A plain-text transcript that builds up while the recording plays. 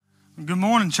Good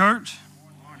morning, church.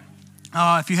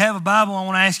 If you have a Bible, I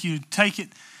want to ask you to take it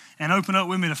and open up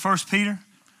with me to 1 Peter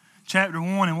chapter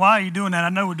 1. And while you're doing that, I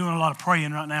know we're doing a lot of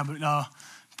praying right now,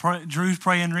 but Drew's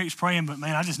praying, Rick's praying, but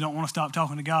man, I just don't want to stop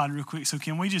talking to God real quick. So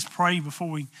can we just pray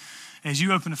before as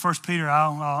you open to 1 Peter,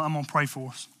 I'm going to pray for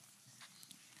us.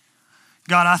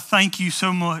 God, I thank you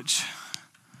so much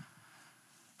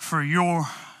for your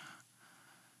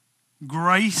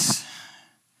grace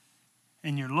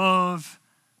and your love.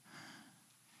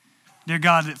 Dear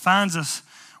God, that finds us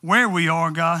where we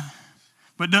are, God,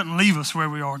 but doesn't leave us where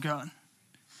we are, God.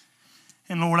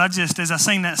 And Lord, as I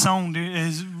sing that song,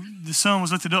 as the sun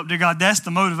was lifted up, dear God, that's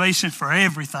the motivation for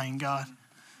everything, God.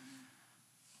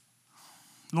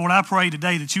 Lord, I pray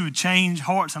today that you would change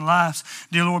hearts and lives,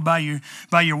 dear Lord, by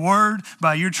your word,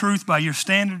 by your truth, by your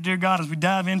standard, dear God, as we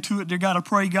dive into it, dear God, I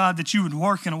pray, God, that you would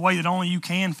work in a way that only you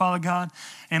can, Father God.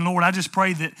 And Lord, I just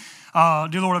pray that,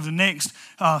 dear Lord, over the next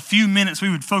few minutes, we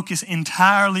would focus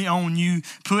entirely on you,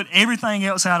 put everything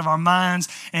else out of our minds,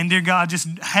 and dear God, just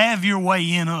have your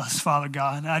way in us, Father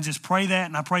God. And I just pray that,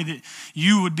 and I pray that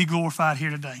you would be glorified here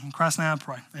today. In Christ's name I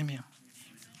pray, amen.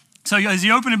 So as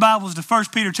you open your Bibles to 1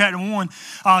 Peter chapter 1,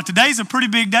 today's a pretty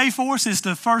big day for us. It's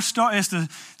the first start. It's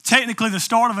technically the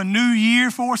start of a new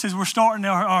year for us as we're starting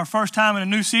our first time in a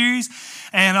new series.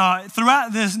 And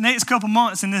throughout this next couple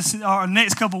months and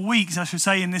next couple weeks, I should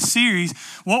say, in this series,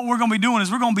 what we're going to be doing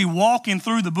is we're going to be walking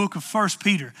through the book of 1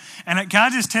 Peter. And can I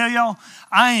just tell y'all,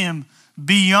 I am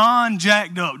beyond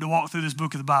jacked up to walk through this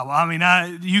book of the Bible. I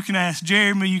mean, you can ask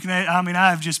Jeremy.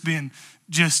 I've just been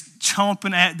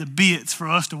chomping at the bits for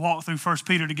us to walk through 1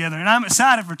 Peter together. And I'm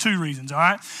excited for two reasons, all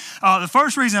right? The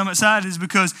first reason I'm excited is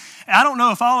because I don't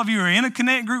know if all of you are in a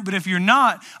Connect group, but if you're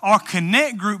not, our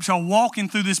Connect groups are walking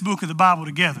through this book of the Bible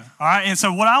together, all right? And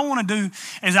so what I want to do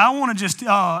is I want to just,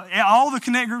 all the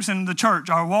Connect groups in the church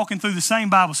are walking through the same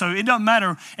Bible. So it doesn't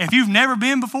matter if you've never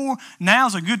been before,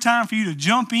 now's a good time for you to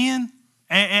jump in.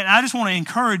 And I just want to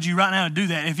encourage you right now to do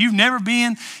that. If you've never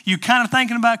been, you're kind of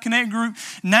thinking about Connect Group,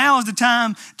 now is the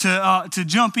time to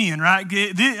jump in, right?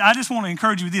 I just want to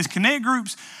encourage you with this. Connect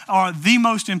Groups are the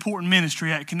most important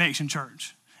ministry at Connection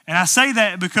Church. And I say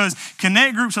that because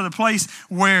Connect Groups are the place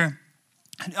where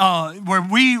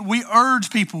we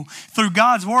urge people through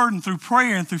God's word and through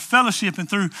prayer and through fellowship and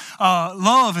through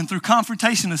love and through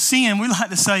confrontation of sin. We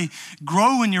like to say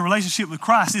grow in your relationship with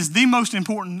Christ is the most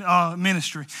important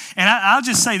ministry. And I'll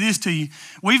just say this to you.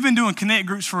 We've been doing Connect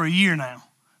Groups for a year now.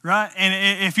 Right?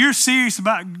 And if you're serious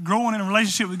about growing in a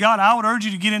relationship with God, I would urge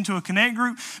you to get into a Connect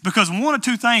group because one of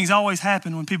two things always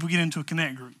happen when people get into a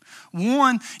Connect group.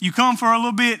 One, you come for a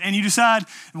little bit and you decide,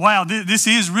 wow, this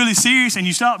is really serious, and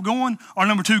you stop going. Or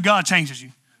number two, God changes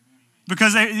you.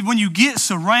 Because when you get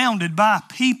surrounded by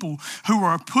people who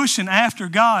are pushing after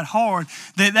God hard,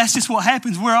 that's just what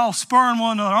happens. We're all spurring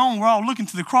one another on. We're all looking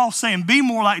to the cross saying, be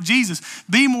more like Jesus,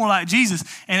 be more like Jesus.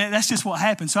 And that's just what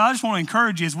happens. So I just want to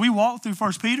encourage you as we walk through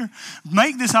 1 Peter,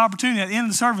 make this opportunity at the end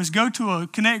of the service, go to a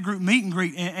Connect group meet and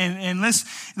greet and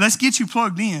let's get you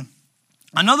plugged in.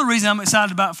 Another reason I'm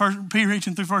excited about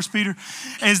reaching through 1 Peter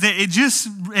is that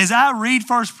as I read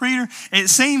 1 Peter, it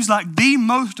seems like the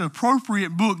most appropriate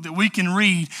book that we can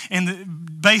read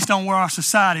based on where our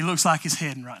society looks like it's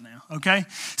heading right now, okay?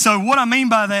 So what I mean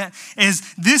by that is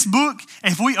this book,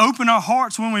 if we open our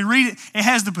hearts when we read it, it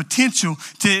has the potential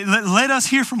to let us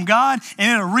hear from God, and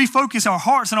it'll refocus our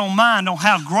hearts and our mind on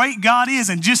how great God is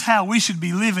and just how we should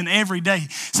be living every day.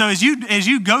 So as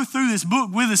you go through this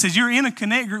book with us, as you're in a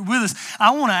Connect group with us,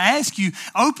 I want to ask you,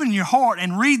 open your heart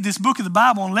and read this book of the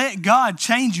Bible and let God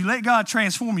change you. Let God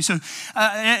transform you. So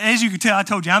as you can tell, I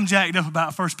told you I'm jacked up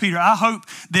about 1 Peter. I hope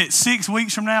that 6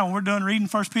 weeks from now when we're done reading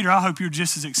 1 Peter, I hope you're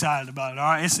just as excited about it. All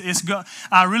right,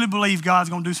 I really believe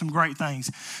God's going to do some great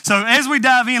things. So as we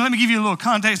dive in, let me give you a little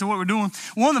context of what we're doing.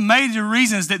 One of the major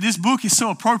reasons that this book is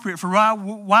so appropriate for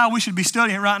why we should be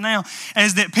studying it right now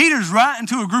is that Peter's writing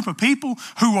to a group of people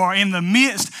who are in the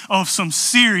midst of some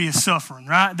serious suffering,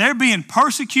 right? They're being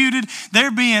persecuted.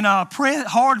 They're being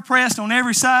hard pressed on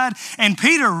every side. And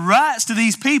Peter writes to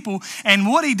these people. And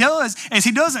what he does is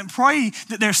he doesn't pray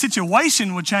that their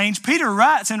situation would change. Peter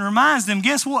writes and reminds them,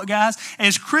 guess what, guys?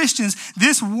 As Christians,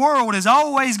 this world is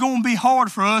always going to be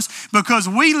hard for us because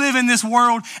we live in this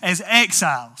world as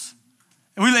exiles.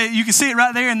 You can see it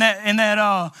right there in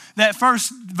that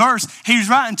first verse. He's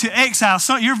writing to exiles.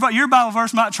 So your Bible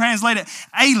verse might translate it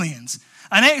aliens.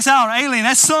 An exile or alien,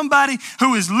 that's somebody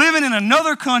who is living in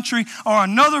another country or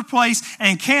another place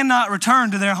and cannot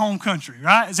return to their home country,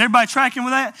 right? Is everybody tracking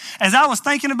with that? As I was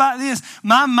thinking about this,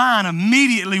 my mind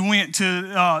immediately went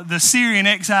to the Syrian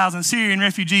exiles and Syrian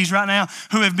refugees right now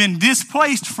who have been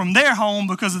displaced from their home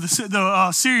because of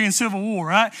the Syrian civil war,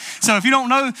 right? So if you don't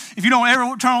know, if you don't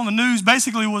ever turn on the news,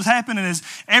 basically what's happening is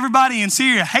everybody in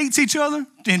Syria hates each other,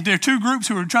 and there are two groups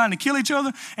who are trying to kill each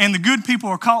other, and the good people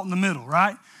are caught in the middle,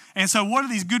 right? And so what do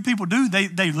these good people do?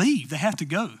 They leave. They have to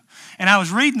go. And I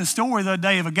was reading a story the other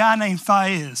day of a guy named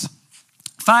Fayez.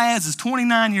 Fayez is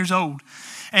 29 years old.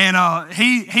 And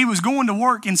he was going to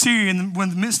work in Syria when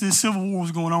the midst of this civil war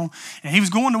was going on. And he was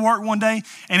going to work one day,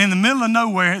 and in the middle of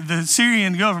nowhere, the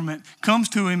Syrian government comes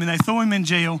to him, and they throw him in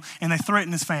jail, and they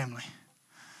threaten his family.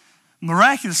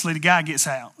 Miraculously, the guy gets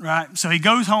out, right? So he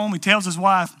goes home. He tells his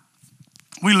wife,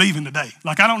 "We're leaving today."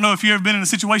 Like, I don't know if you've ever been in a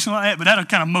situation like that, but that'll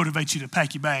kind of motivate you to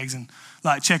pack your bags and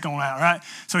like check on out, right?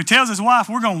 So he tells his wife,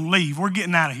 "We're going to leave. We're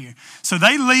getting out of here." So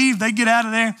they leave, they get out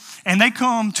of there, and they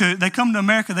come to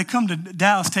America. They come to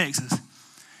Dallas, Texas.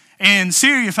 In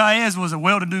Syria, Fayez was a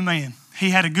well-to-do man. He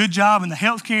had a good job in the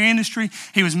healthcare industry.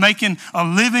 He was making a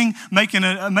living, making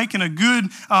a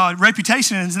good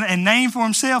reputation and name for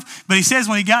himself. But he says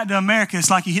when he got to America,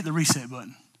 it's like he hit the reset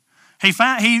button.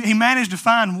 He managed to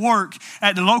find work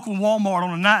at the local Walmart on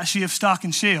a night shift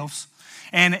stocking shelves.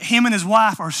 And him and his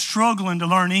wife are struggling to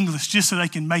learn English just so they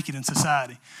can make it in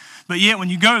society. But yet when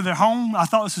you go to their home, I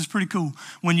thought this was pretty cool.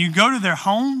 When you go to their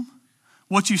home,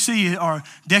 what you see are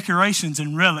decorations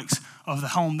and relics of the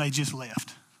home they just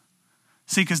left.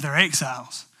 See, because they're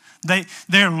exiles.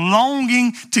 They're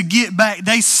longing to get back.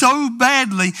 They so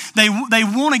badly, they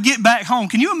want to get back home.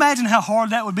 Can you imagine how hard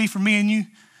that would be for me and you?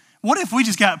 What if we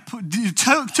just got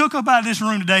took up out of this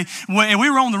room today and we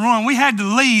were on the run? We had to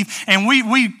leave and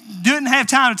we didn't have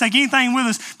time to take anything with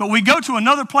us, but we go to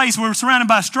another place where we're surrounded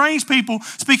by strange people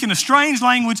speaking a strange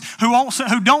language we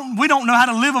don't know how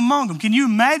to live among them. Can you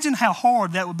imagine how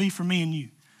hard that would be for me and you?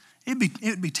 It'd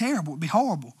be terrible. It'd be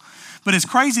horrible. But as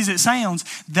crazy as it sounds,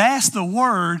 that's the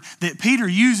word that Peter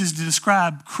uses to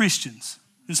describe Christians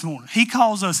this morning. He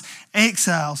calls us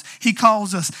exiles. He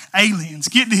calls us aliens.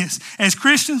 Get this. As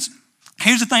Christians,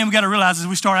 here's the thing we got to realize as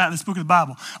we start out this book of the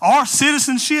Bible. Our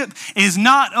citizenship is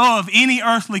not of any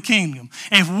earthly kingdom.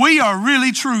 If we are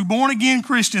really true born-again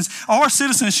Christians, our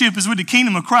citizenship is with the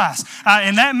kingdom of Christ.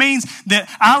 And that means that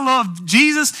I love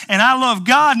Jesus and I love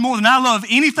God more than I love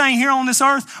anything here on this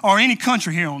earth or any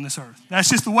country here on this earth. That's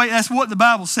just the way, that's what the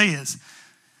Bible says.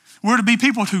 We're to be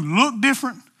people who look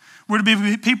different. We're to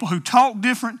be people who talk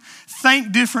different,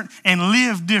 think different, and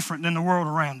live different than the world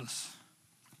around us.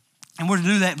 And we're to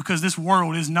do that because this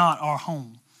world is not our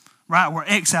home, right? We're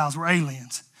exiles, we're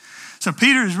aliens. So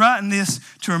Peter is writing this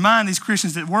to remind these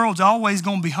Christians that the world's always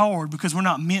going to be hard because we're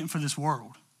not meant for this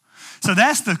world. So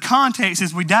that's the context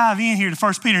as we dive in here to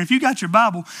 1 Peter. If you got your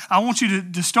Bible, I want you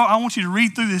to start. I want you to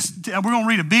read through this. We're going to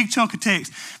read a big chunk of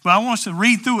text, but I want us to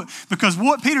read through it because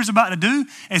what Peter's about to do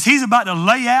is he's about to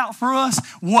lay out for us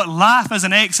what life as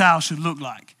an exile should look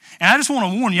like. And I just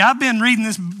want to warn you, I've been reading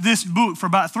this book for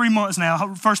about 3 months now,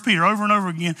 1 Peter, over and over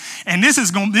again, and this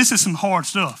is some hard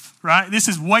stuff, right? This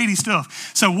is weighty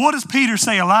stuff. So what does Peter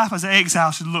say a life as an exile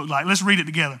should look like? Let's read it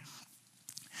together.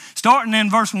 Starting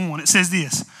in verse 1, it says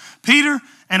this: Peter,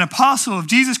 an apostle of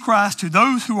Jesus Christ, to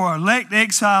those who are elect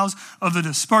exiles of the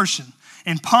dispersion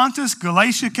in Pontus,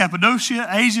 Galatia, Cappadocia,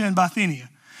 Asia, and Bithynia,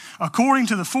 according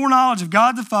to the foreknowledge of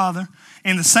God the Father,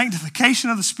 in the sanctification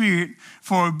of the Spirit,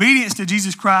 for obedience to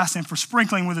Jesus Christ and for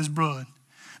sprinkling with his blood.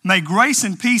 May grace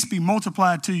and peace be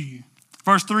multiplied to you.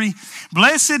 Verse 3,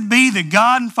 blessed be the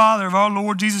God and Father of our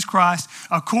Lord Jesus Christ.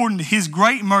 According to his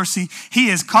great mercy, he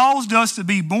has caused us to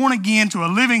be born again to a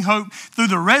living hope through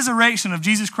the resurrection of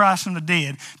Jesus Christ from the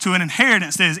dead, to an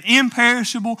inheritance that is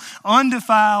imperishable,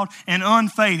 undefiled, and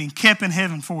unfading, kept in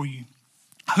heaven for you,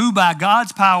 who by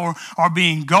God's power are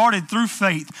being guarded through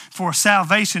faith for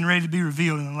salvation ready to be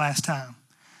revealed in the last time.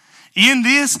 In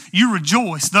this you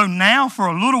rejoice, though now for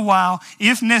a little while,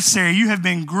 if necessary, you have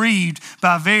been grieved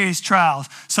by various trials,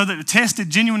 so that the tested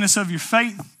genuineness of your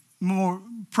faith, more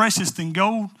precious than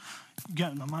gold, you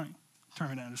got it in my mic,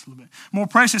 turn it down just a little bit, more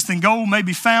precious than gold, may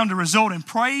be found to result in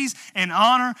praise and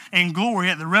honor and glory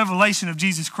at the revelation of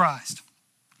Jesus Christ.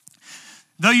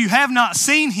 Though you have not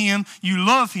seen him, you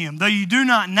love him. Though you do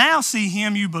not now see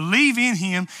him, you believe in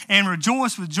him and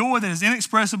rejoice with joy that is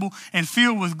inexpressible and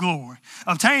filled with glory,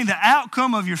 obtaining the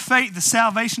outcome of your faith, the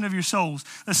salvation of your souls.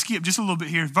 Let's skip just a little bit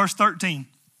here. Verse 13.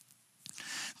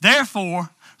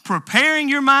 Therefore, preparing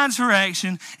your minds for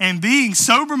action and being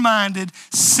sober-minded,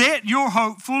 set your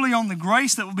hope fully on the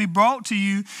grace that will be brought to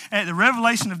you at the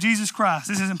revelation of Jesus Christ.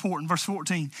 This is important, verse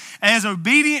 14. As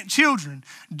obedient children,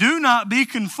 do not be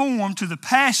conformed to the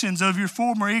passions of your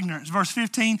former ignorance. Verse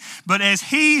 15, but as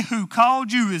he who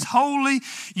called you is holy,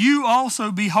 you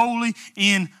also be holy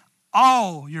in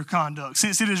all your conduct,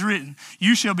 since it is written,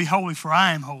 you shall be holy, for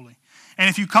I am holy. And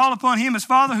if you call upon him as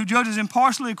Father who judges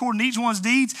impartially according to each one's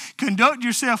deeds, conduct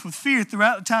yourself with fear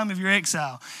throughout the time of your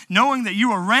exile, knowing that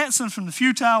you are ransomed from the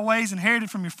futile ways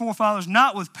inherited from your forefathers,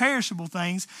 not with perishable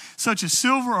things such as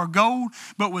silver or gold,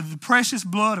 but with the precious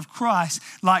blood of Christ,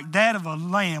 like that of a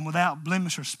lamb without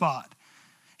blemish or spot.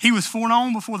 He was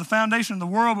foreknown before the foundation of the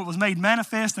world, but was made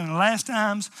manifest in the last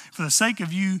times for the sake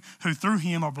of you who through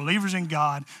him are believers in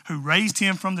God, who raised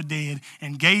him from the dead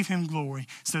and gave him glory,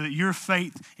 so that your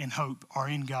faith and hope are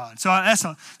in God. So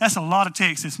that's a lot of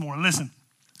text this morning. Listen,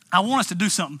 I want us to do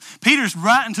something. Peter's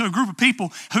writing to a group of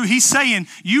people who he's saying,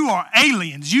 you are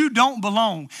aliens. You don't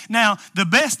belong. Now, the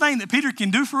best thing that Peter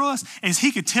can do for us is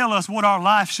he could tell us what our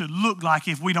life should look like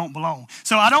if we don't belong.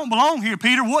 So I don't belong here,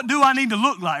 Peter. What do I need to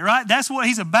look like, right? That's what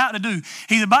he's about to do.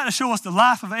 He's about to show us the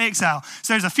life of exile.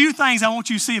 So there's a few things I want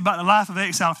you to see about the life of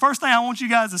exile. The first thing I want you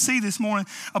guys to see this morning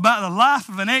about the life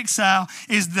of an exile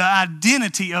is the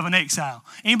identity of an exile.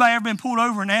 Anybody ever been pulled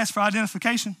over and asked for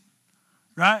identification?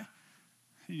 Right?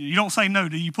 You don't say no,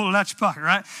 do you? Pull it out your pocket,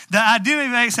 right? The identity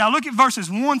of exile. Look at verses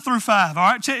 1 through 5. All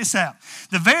right, check this out.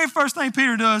 The very first thing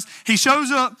Peter does, he shows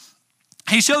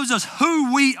us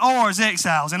who we are as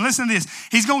exiles. And listen to this.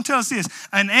 He's going to tell us this.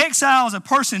 An exile is a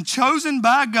person chosen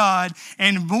by God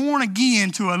and born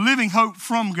again to a living hope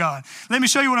from God. Let me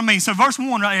show you what I mean. So verse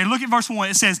 1 right here, look at verse 1.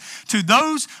 It says, to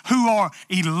those who are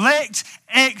elect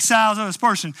exiles of this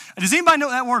person. Does anybody know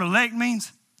what that word elect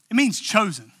means? It means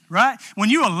chosen. Right? When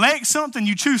you elect something,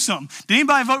 you choose something. Did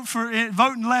anybody vote in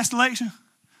the last election?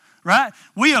 Right?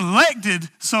 We elected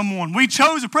someone. We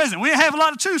chose a president. We didn't have a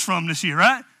lot to choose from this year,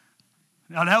 right?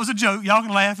 Now, that was a joke. Y'all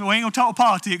can laugh. We ain't going to talk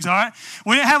politics, all right?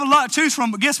 We didn't have a lot to choose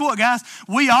from, but guess what, guys?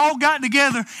 We all got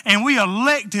together and we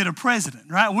elected a president,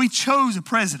 right? We chose a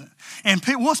president. And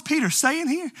what's Peter saying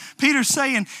here? Peter's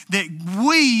saying that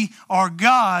we are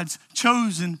God's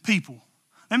chosen people.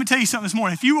 Let me tell you something this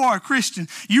morning. If you are a Christian,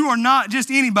 you are not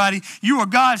just anybody. You are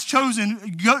God's chosen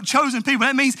people.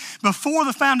 That means before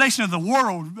the foundation of the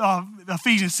world,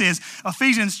 Ephesians says.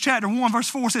 Ephesians chapter 1, verse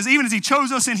 4 says, even as he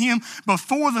chose us in him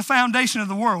before the foundation of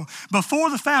the world. Before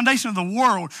the foundation of the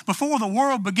world, before the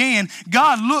world began,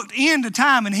 God looked into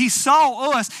time and he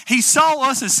saw us. He saw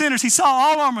us as sinners. He saw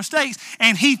all our mistakes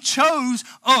and he chose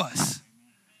us.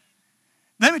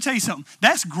 Let me tell you something.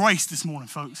 That's grace this morning,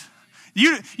 folks.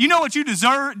 You know what you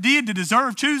did to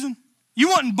deserve choosing? You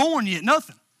wasn't born yet,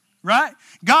 nothing, right?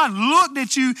 God looked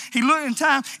at you, he looked in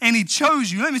time, and he chose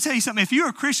you. Let me tell you something. If you're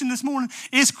a Christian this morning,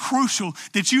 it's crucial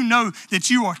that you know that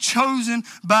you are chosen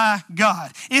by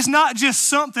God. It's not just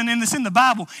something that's in the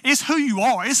Bible. It's who you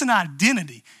are. It's an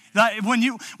identity. Like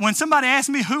when somebody asks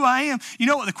me who I am, you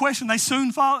know what the question they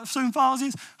soon follows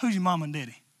is? Who's your mom and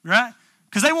daddy, right?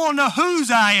 Because they want to know whose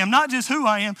I am, not just who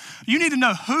I am. You need to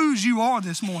know whose you are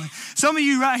this morning. Some of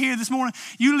you right here this morning,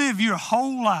 you live your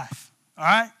whole life, all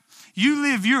right? You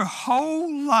live your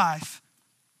whole life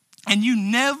and you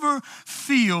never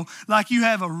feel like you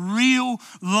have a real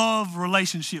love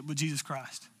relationship with Jesus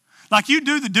Christ. Like you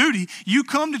do the duty, you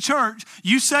come to church,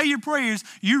 you say your prayers,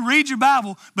 you read your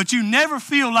Bible, but you never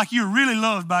feel like you're really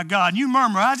loved by God. You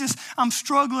murmur, I'm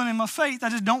struggling in my faith. I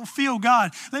just don't feel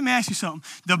God. Let me ask you something.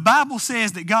 The Bible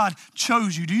says that God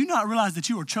chose you. Do you not realize that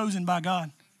you are chosen by God?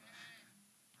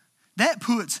 That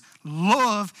puts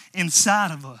love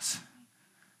inside of us.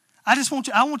 I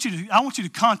want you to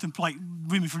contemplate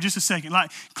with me for just a second.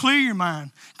 Like, clear your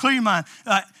mind.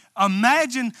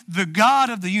 Imagine the God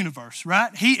of the universe,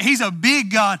 right? He's a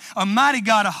big God, a mighty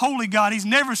God, a holy God. He's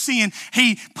never sinned.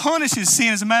 He punishes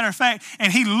sin, as a matter of fact,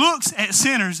 and he looks at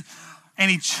sinners and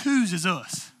he chooses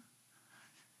us.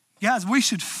 Guys, we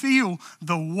should feel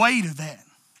the weight of that.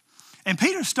 And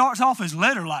Peter starts off his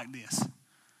letter like this.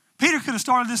 Peter could have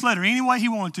started this letter any way he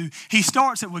wanted to. He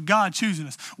starts it with God choosing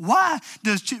us. Why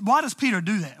does Peter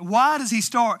do that? Why does he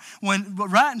start when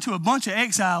writing to a bunch of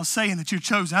exiles saying that you're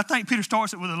chosen? I think Peter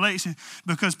starts it with election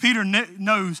because Peter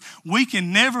knows we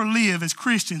can never live as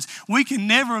Christians. We can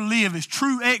never live as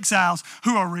true exiles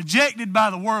who are rejected by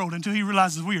the world until he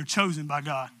realizes we are chosen by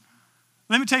God.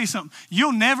 Let me tell you something.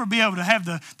 You'll never be able to have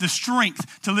the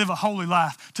strength to live a holy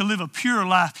life, to live a pure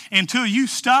life, until you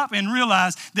stop and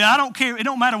realize that I don't care. It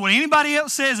don't matter what anybody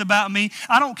else says about me.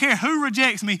 I don't care who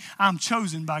rejects me. I'm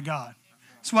chosen by God.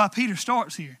 That's why Peter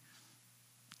starts here.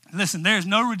 Listen, there's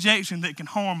no rejection that can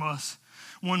harm us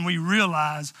when we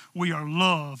realize we are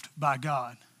loved by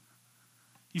God.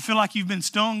 You feel like you've been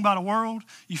stung by the world.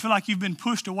 You feel like you've been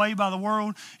pushed away by the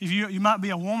world. If you might be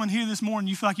a woman here this morning,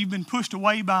 you feel like you've been pushed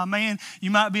away by a man.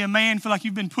 You might be a man, feel like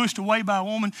you've been pushed away by a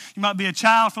woman. You might be a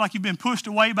child, feel like you've been pushed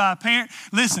away by a parent.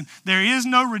 Listen, there is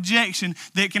no rejection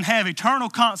that can have eternal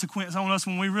consequence on us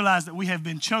when we realize that we have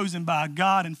been chosen by a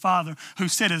God and Father who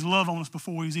set his love on us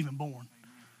before we was even born.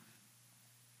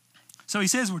 So he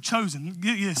says we're chosen.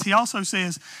 Yes, he also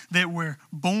says that we're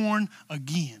born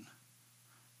again.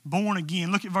 Born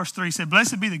again. Look at verse 3. He said,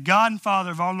 blessed be the God and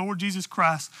Father of our Lord Jesus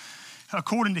Christ.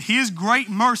 According to his great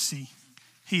mercy,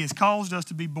 he has caused us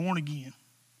to be born again.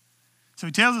 So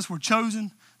he tells us we're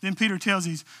chosen. Then Peter tells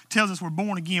us we're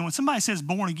born again. When somebody says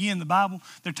born again in the Bible,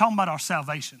 they're talking about our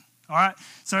salvation. All right?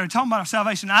 So they're talking about our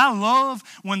salvation. I love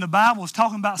when the Bible is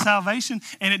talking about salvation,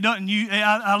 and it doesn't use,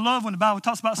 I love when the Bible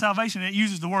talks about salvation and it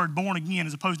uses the word born again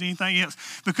as opposed to anything else,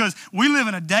 because we live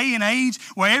in a day and age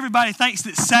where everybody thinks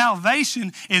that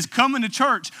salvation is coming to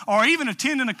church or even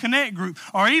attending a connect group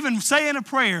or even saying a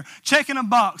prayer, checking a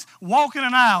box, walking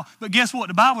an aisle. But guess what?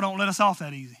 The Bible don't let us off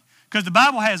that easy, because the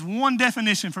Bible has one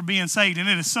definition for being saved, and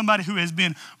it is somebody who has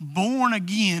been born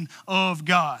again of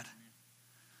God.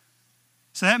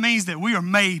 So that means that we are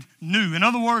made new. In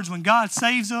other words, when God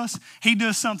saves us, he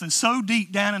does something so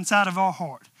deep down inside of our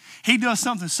heart. He does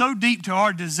something so deep to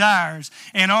our desires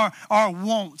and our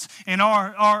wants and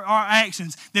our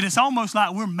actions that it's almost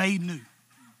like we're made new.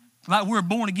 Like we're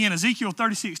born again. Ezekiel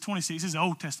 36:26 is the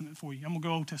Old Testament for you. I'm going to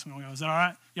go Old Testament on y'all. Is that all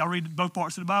right? Y'all read both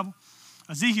parts of the Bible?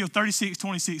 Ezekiel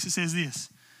 36:26, it says this.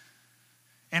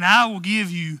 And I will give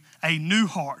you a new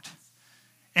heart,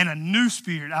 and a new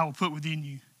spirit I will put within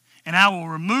you. And I will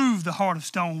remove the heart of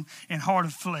stone and heart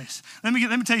of flesh. Let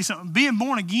me tell you something. Being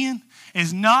born again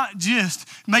is not just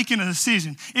making a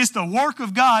decision. It's the work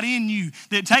of God in you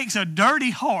that takes a dirty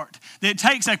heart, that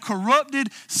takes a corrupted,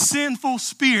 sinful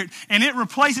spirit, and it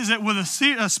replaces it with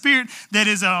a spirit that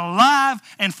is an alive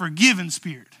and forgiven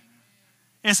spirit.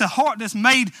 It's a heart that's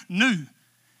made new.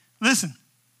 Listen.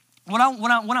 When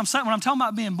I'm talking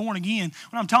about being born again,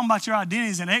 when I'm talking about your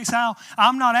identity as an exile,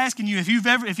 I'm not asking you if you've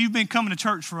been coming to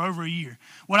church for over a year.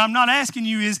 What I'm not asking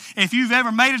you is if you've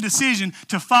ever made a decision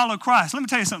to follow Christ. Let me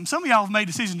tell you something. Some of y'all have made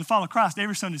decisions to follow Christ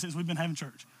every Sunday since we've been having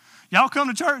church. Y'all come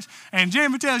to church, and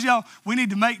Jeremy tells y'all we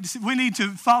need to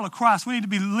follow Christ. We need to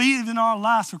be living our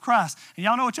lives for Christ. And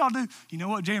y'all know what y'all do? You know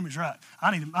what? Jeremy's right.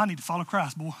 I need to follow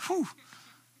Christ, boy. Whew.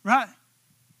 Right?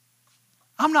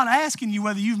 I'm not asking you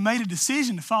whether you've made a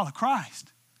decision to follow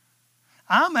Christ.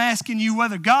 I'm asking you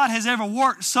whether God has ever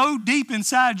worked so deep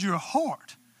inside your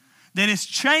heart that it's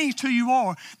changed who you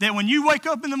are, that when you wake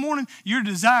up in the morning, your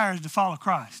desire is to follow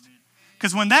Christ.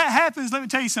 Because when that happens, let me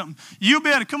tell you something. You'll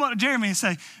be able to come up to Jeremy and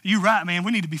say, you're right, man,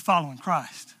 we need to be following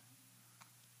Christ.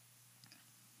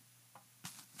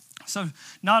 So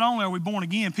not only are we born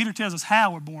again, Peter tells us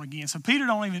how we're born again. So Peter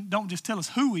don't just tell us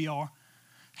who we are.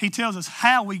 He tells us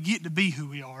how we get to be who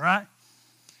we are, right?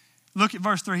 Look at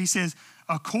verse 3. He says,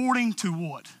 according to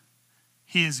what?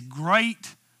 His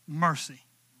great mercy.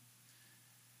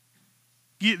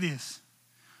 Get this.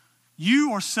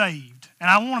 You are saved. And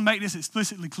I want to make this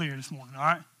explicitly clear this morning, all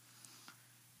right?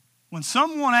 When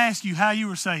someone asks you how you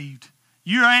were saved,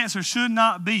 your answer should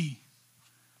not be,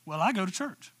 well, I go to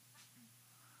church.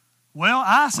 Well,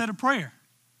 I said a prayer.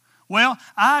 Well,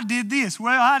 I did this.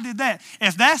 Well, I did that.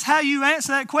 If that's how you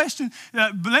answer that question,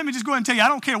 but let me just go ahead and tell you, I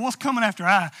don't care what's coming after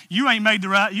you ain't made the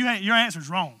right, your answer's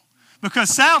wrong. Because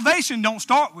salvation don't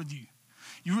start with you.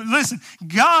 Listen,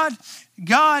 God,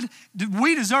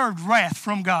 we deserved wrath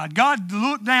from God. God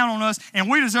looked down on us, and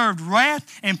we deserved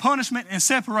wrath and punishment and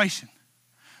separation.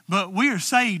 But we are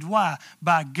saved, why?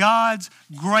 By God's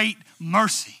great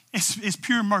mercy. It's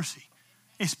pure mercy.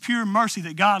 It's pure mercy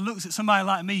that God looks at somebody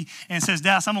like me and says,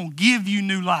 Dallas, I'm going to give you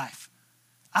new life.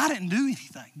 I didn't do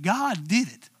anything. God did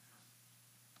it.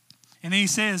 And then he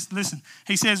says, listen,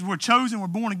 he says we're chosen, we're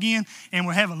born again, and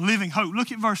we have a living hope.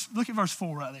 Look at verse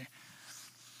 4 right there.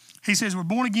 He says we're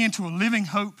born again to a living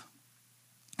hope.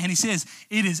 And he says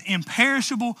it is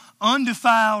imperishable,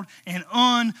 undefiled, and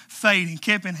unfading,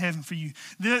 kept in heaven for you.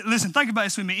 Listen, think about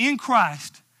this with me. In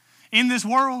Christ, in this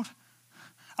world,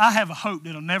 I have a hope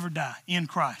that'll never die in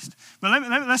Christ. But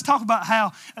let's talk about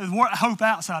how hope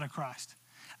outside of Christ.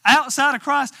 Outside of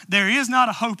Christ, there is not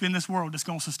a hope in this world that's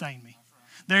going to sustain me.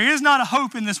 There is not a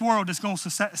hope in this world that's going to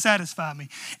satisfy me.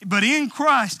 But in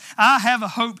Christ, I have a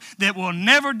hope that will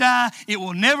never die, it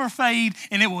will never fade,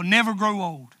 and it will never grow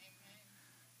old.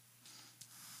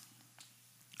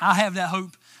 I have that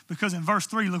hope Because in verse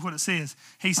 3, look what it says.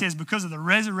 He says, because of the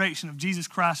resurrection of Jesus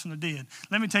Christ from the dead.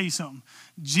 Let me tell you something.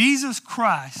 Jesus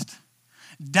Christ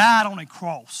died on a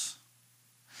cross.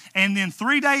 And then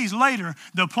 3 days later,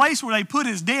 the place where they put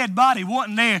his dead body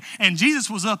wasn't there, and Jesus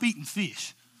was up eating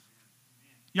fish.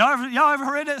 Y'all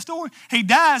ever read that story? He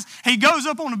dies, he goes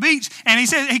up on the beach, and he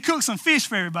says he cooks some fish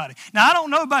for everybody. Now, I don't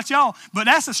know about y'all, but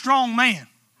that's a strong man.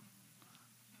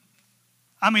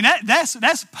 I mean,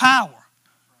 that's power.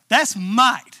 That's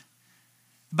might.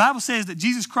 The Bible says that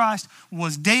Jesus Christ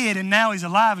was dead and now he's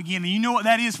alive again. And you know what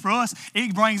that is for us?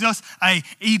 It brings us an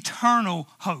eternal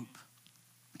hope.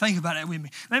 Think about that with me.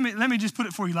 Let me just put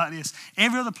it for you like this.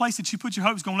 Every other place that you put your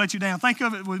hope is going to let you down. Think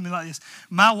of it with me like this.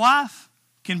 My wife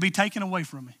can be taken away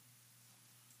from me.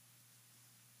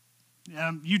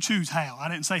 You choose how. I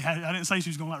didn't say she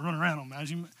was going to run around on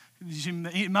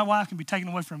me. My wife can be taken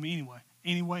away from me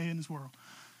any way in this world.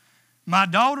 My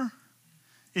daughter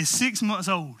is 6 months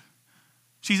old.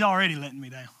 She's already letting me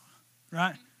down,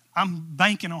 right? I'm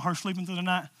banking on her sleeping through the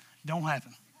night. Don't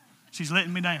happen. She's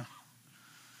letting me down.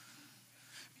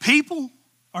 People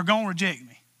are going to reject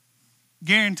me.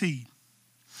 Guaranteed.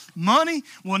 Money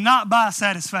will not buy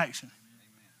satisfaction.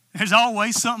 There's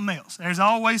always something else. There's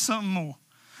always something more.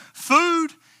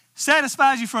 Food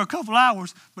satisfies you for a couple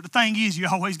hours, but the thing is you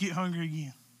always get hungry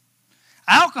again.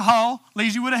 Alcohol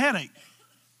leaves you with a headache.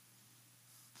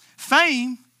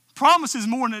 Fame promises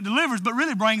more than it delivers, but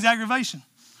really brings aggravation.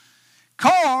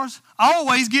 Cars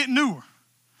always get newer.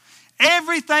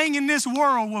 Everything in this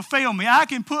world will fail me. I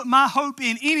can put my hope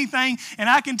in anything, and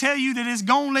I can tell you that it's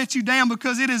going to let you down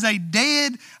because it is a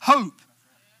dead hope.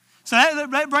 So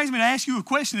that brings me to ask you a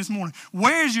question this morning.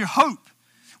 Where's your hope?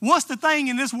 What's the thing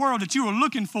in this world that you are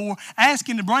looking for,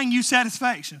 asking to bring you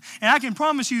satisfaction? And I can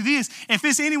promise you this, if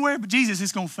it's anywhere but Jesus,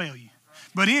 it's going to fail you.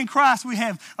 But in Christ, we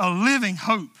have a living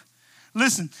hope.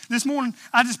 Listen, this morning,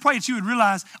 I just pray that you would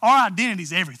realize our identity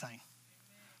is everything.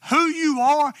 Who you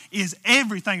are is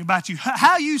everything about you.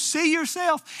 How you see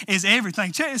yourself is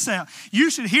everything. Check this out. You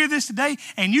should hear this today,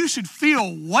 and you should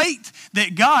feel weight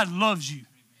that God loves you.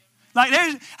 Like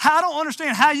I don't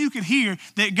understand how you could hear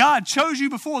that God chose you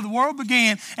before the world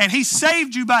began, and He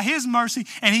saved you by His mercy,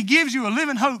 and He gives you a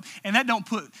living hope, and that don't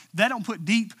put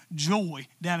deep joy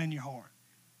down in your heart.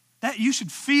 That you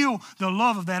should feel the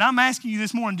love of that. I'm asking you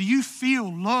this morning, do you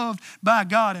feel loved by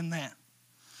God in that?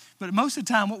 But most of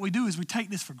the time what we do is we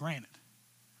take this for granted.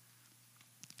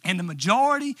 And the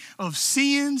majority of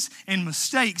sins and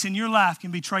mistakes in your life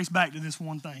can be traced back to this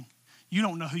one thing. You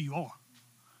don't know who you are.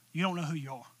 You don't know who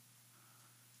you are.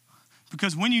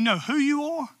 Because when you know who you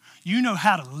are, you know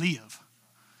how to live.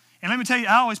 And let me tell you,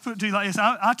 I always put it to you like this.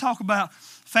 I talk about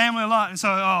family a lot. And so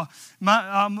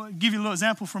I'll give you a little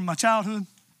example from my childhood.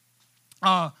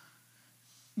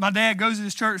 My dad goes to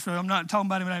this church, so I'm not talking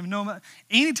about him, I don't even know him.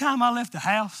 Anytime I left the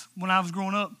house when I was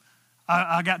growing up,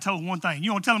 I got told one thing.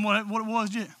 You want to tell them what it was,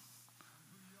 Jet?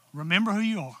 Remember who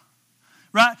you are.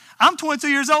 Right? I'm 22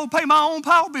 years old, pay my own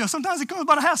power bill. Sometimes he comes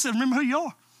by the house and says, remember who you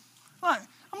are.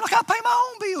 I'm like, I pay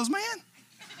my own bills, man.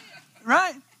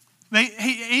 Right?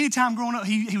 Anytime growing up,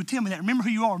 he would tell me that, remember who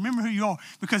you are, remember who you are.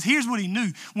 Because here's what he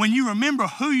knew. When you remember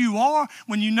who you are,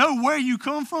 when you know where you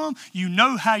come from, you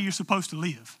know how you're supposed to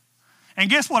live. And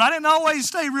guess what? I didn't always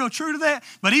stay real true to that,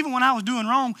 but even when I was doing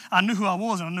wrong, I knew who I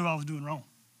was and I knew I was doing wrong.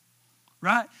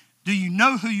 Right? Do you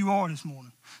know who you are this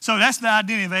morning? So that's the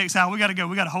identity of exile. We got to go.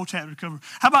 We got a whole chapter to cover.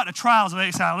 How about the trials of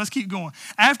exile? Let's keep going.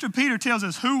 After Peter tells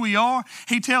us who we are,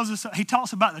 he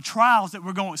talks about the trials that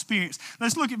we're going to experience.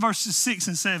 Let's look at verses 6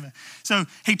 and 7. So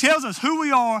he tells us who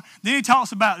we are, then he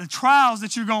talks about the trials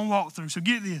that you're going to walk through. So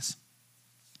get this.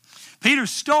 Peter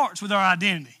starts with our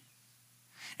identity.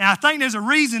 And I think there's a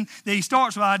reason that he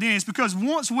starts with identity. It's because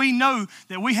once we know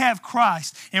that we have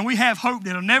Christ and we have hope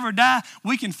that'll never die,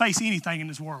 we can face anything in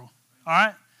this world. All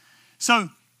right? So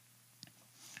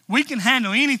we can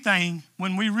handle anything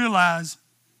when we realize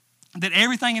that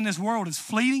everything in this world is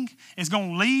fleeting, it's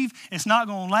going to leave, it's not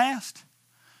going to last,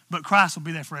 but Christ will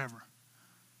be there forever.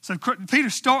 So Peter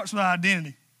starts with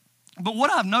identity. But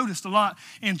what I've noticed a lot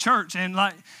in church, and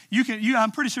like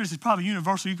I'm pretty sure this is probably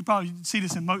universal, you could probably see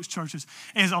this in most churches,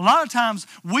 is a lot of times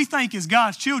we think as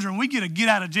God's children, we get a get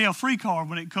out of jail free card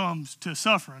when it comes to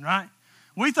suffering, right?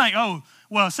 We think,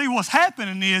 see what's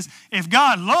happening is if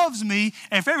God loves me,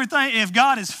 if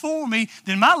God is for me,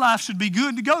 then my life should be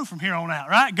good to go from here on out,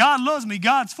 right? God loves me,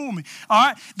 God's for me. All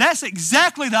right, that's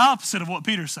exactly the opposite of what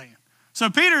Peter's saying. So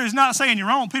Peter is not saying you're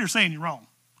wrong, Peter's saying you're wrong,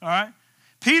 all right?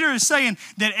 Peter is saying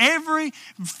that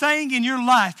everything in your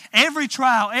life, every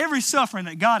trial, every suffering,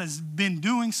 that God has been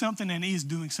doing something and is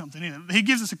doing something in it. He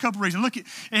gives us a couple reasons. Look,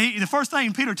 the first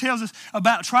thing Peter tells us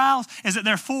about trials is that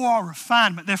they're for our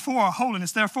refinement, they're for our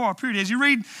holiness, they're for our purity. As you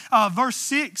read verse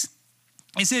 6,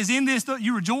 it says, in this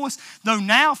you rejoice, though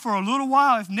now for a little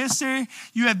while, if necessary,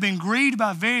 you have been grieved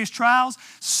by various trials,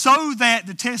 so that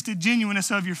the tested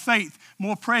genuineness of your faith,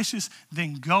 more precious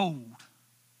than gold.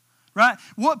 Right?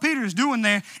 What Peter is doing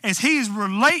there is he is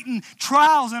relating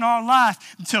trials in our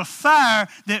life to fire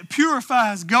that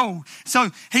purifies gold. So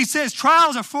he says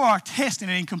trials are for our testing,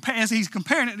 and as he's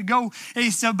comparing it to gold.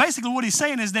 So basically what he's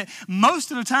saying is that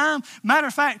most of the time, matter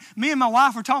of fact, me and my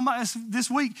wife were talking about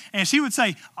this week, and she would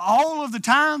say all of the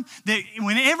time that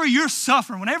whenever you're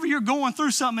suffering, whenever you're going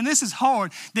through something, and this is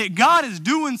hard, that God is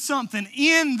doing something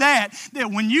in that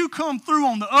when you come through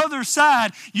on the other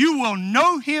side, you will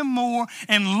know him more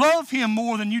and love him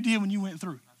more than you did when you went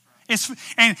through.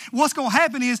 And what's going to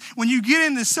happen is when you get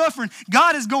into suffering,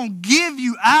 God is going to give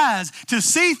you eyes to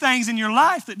see things in your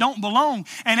life that don't belong.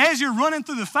 And as you're running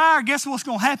through the fire, guess what's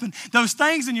going to happen? Those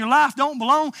things in your life don't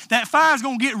belong. That fire is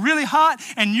going to get really hot,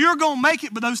 and you're going to make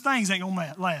it, but those things ain't going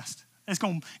to last.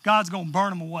 God's going to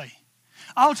burn them away.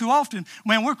 All too often,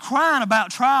 man, we're crying about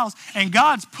trials, and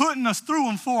God's putting us through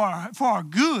them for our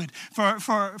good, for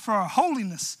our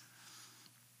holiness.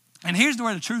 And here's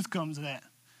where the truth comes to that.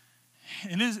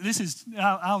 And this is,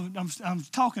 I'm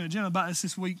talking to Jenna about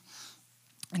this week.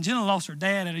 And Jenna lost her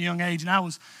dad at a young age, and I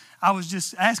was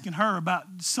just asking her about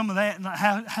some of that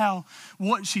and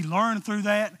what she learned through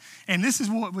that. And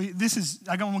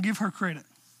I'm going to give her credit.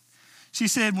 She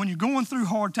said, when you're going through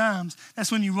hard times,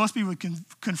 that's when you must be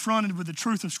confronted with the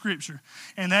truth of Scripture.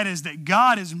 And that is that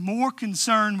God is more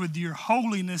concerned with your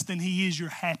holiness than he is your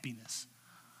happiness.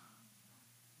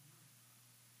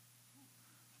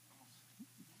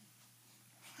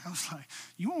 I was like,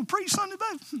 you want to preach Sunday,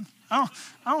 babe? I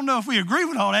don't know if we agree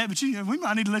with all that, but we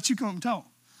might need to let you come and talk.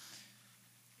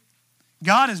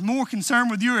 God is more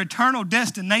concerned with your eternal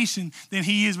destination than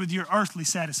he is with your earthly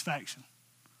satisfaction.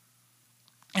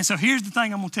 And so here's the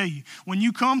thing I'm going to tell you. When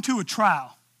you come to a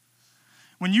trial,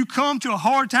 when you come to a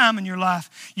hard time in your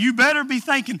life, you better be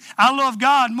thinking, I love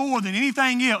God more than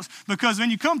anything else. Because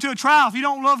when you come to a trial, if you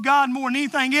don't love God more than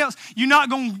anything else, you're not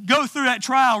going to go through that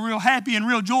trial real happy and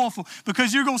real joyful.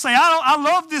 Because you're going to say, I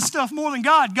love this stuff more than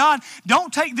God. God,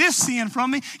 don't take this sin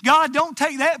from me. God, don't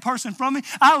take that person from me.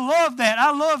 I love that.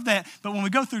 I love that. But when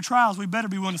we go through trials, we better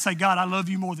be willing to say, God, I love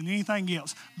you more than anything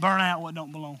else. Burn out what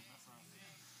don't belong.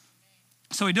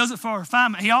 So he does it for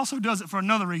refinement. He also does it for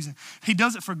another reason. He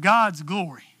does it for God's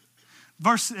glory.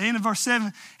 End of verse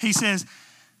 7, he says,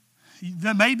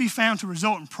 that may be found to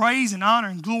result in praise and honor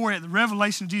and glory at the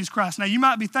revelation of Jesus Christ. Now, you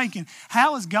might be thinking,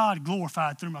 how is God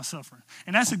glorified through my suffering?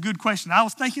 And that's a good question. I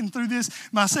was thinking through this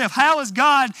myself. How does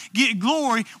God get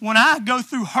glory when I go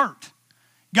through hurt?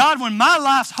 God, when my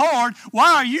life's hard,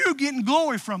 why are you getting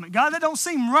glory from it? God, that don't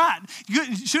seem right.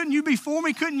 Shouldn't you be for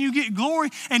me? Couldn't you get glory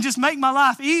and just make my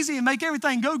life easy and make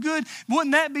everything go good?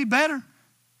 Wouldn't that be better?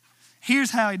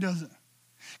 Here's how he does it.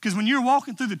 Because when you're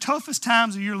walking through the toughest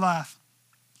times of your life,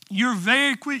 you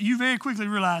very quickly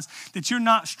realize that you're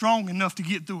not strong enough to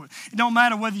get through it. It don't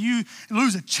matter whether you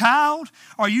lose a child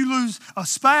or you lose a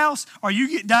spouse or you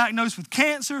get diagnosed with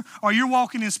cancer or you're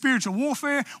walking in spiritual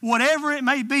warfare, whatever it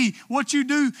may be, what you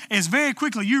do is very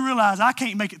quickly you realize I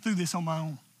can't make it through this on my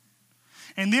own.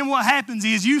 And then what happens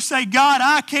is you say, God,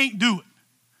 I can't do it.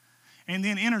 And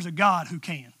then enters a God who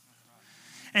can.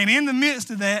 And in the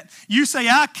midst of that, you say,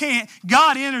 I can't.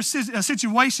 God enters a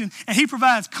situation and he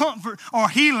provides comfort or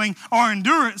healing or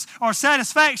endurance or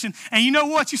satisfaction. And you know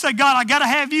what? You say, God, I got to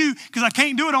have you because I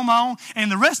can't do it on my own. And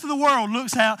the rest of the world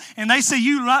looks out and they see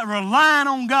you relying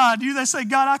on God. They say,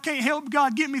 God, I can't help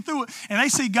God get me through it. And they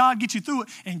see God get you through it.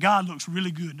 And God looks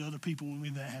really good to other people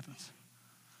when that happens.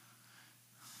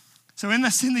 So in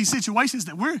these situations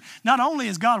that we're, not only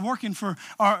is God working for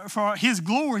his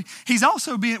glory,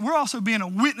 we're also being a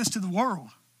witness to the world.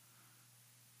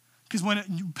 Because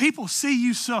when people see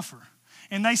you suffer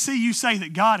and they see you say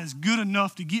that God is good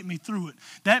enough to get me through it,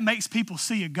 that makes people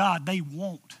see a God they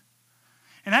want.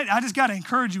 And I just got to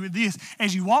encourage you with this.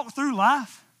 As you walk through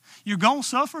life, you're going to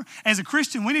suffer. As a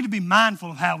Christian, we need to be mindful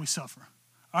of how we suffer.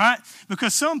 All right?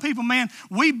 Because some people, man,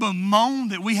 we bemoan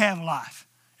that we have life.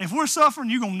 If we're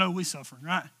suffering, you're going to know we're suffering,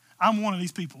 right? I'm one of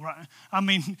these people, right? I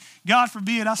mean, God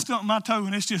forbid I stump my toe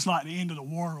and it's just like the end of the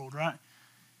world, right?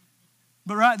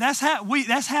 But right, that's how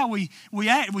we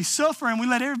act. We suffer and we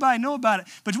let everybody know about it.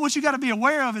 But what you got to be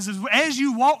aware of is as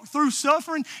you walk through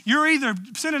suffering, you're either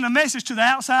sending a message to the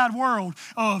outside world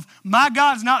of my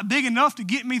God's not big enough to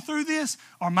get me through this,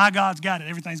 or my God's got it.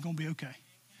 Everything's going to be okay.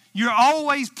 You're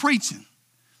always preaching.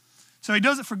 So he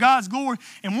does it for God's glory.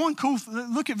 And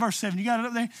look at verse 7. You got it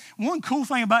up there? One cool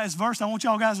thing about this verse I want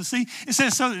y'all guys to see, it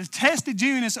says, so the tested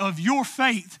genuineness of your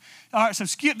faith. All right, so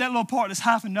skip that little part that's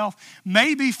hyphened off.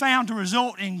 May be found to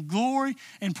result in glory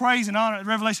and praise and honor at the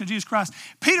revelation of Jesus Christ.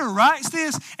 Peter writes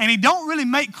this, and he don't really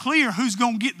make clear who's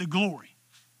going to get the glory.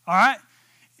 All right?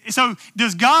 So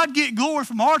does God get glory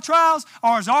from our trials,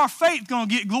 or is our faith going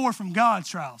to get glory from God's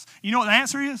trials? You know what the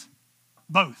answer is?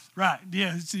 Both, right?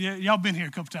 Yeah, y'all been here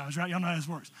a couple times, right? Y'all know how this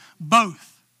works.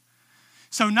 Both.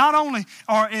 So not only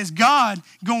is God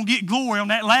going to get glory on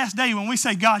that last day when we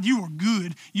say, God, you are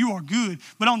good.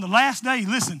 But on the last day,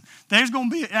 listen, there's going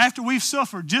to be, after we've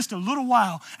suffered just a little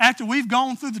while, after we've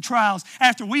gone through the trials,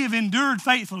 after we have endured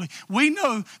faithfully, we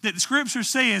know that the Scripture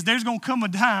says there's going to come a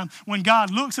time when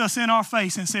God looks us in our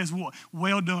face and says, what?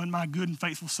 Well done, my good and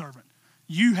faithful servant.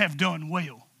 You have done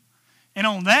well. And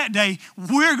on that day,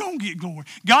 we're going to get glory.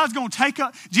 God's going to take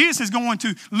up, Jesus is going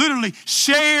to literally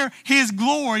share his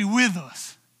glory with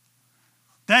us.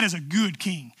 That is a good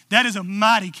king. That is a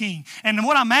mighty king. And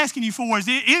what I'm asking you for is,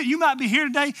 you might be here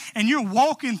today and you're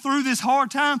walking through this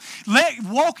hard time.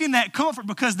 Walk in that comfort,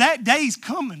 because that day's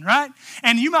coming, right?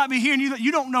 And you might be here and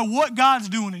you don't know what God's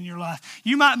doing in your life.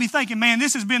 You might be thinking, man,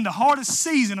 this has been the hardest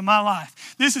season of my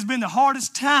life. This has been the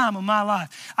hardest time of my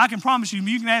life. I can promise you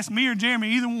can ask me or Jeremy,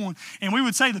 either one, and we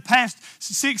would say the past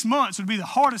 6 months would be the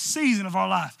hardest season of our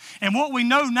life. And what we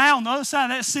know now on the other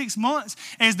side of that 6 months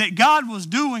is that God was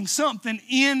doing something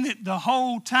in it the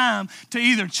whole time to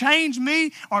either change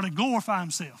me or to glorify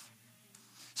himself.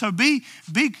 So be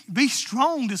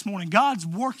strong this morning. God's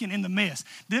working in the mess.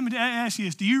 Let me ask you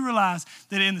this. Do you realize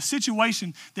that in the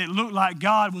situation that looked like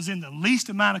God was in the least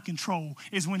amount of control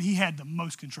is when he had the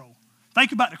most control?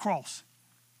 Think about the cross.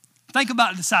 Think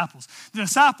about the disciples. The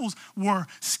disciples were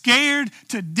scared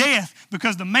to death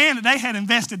because the man that they had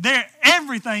invested their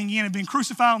everything in had been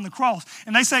crucified on the cross.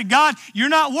 And they said, God, you're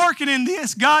not working in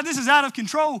this. God, this is out of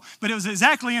control. But it was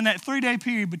exactly in that 3-day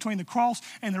period between the cross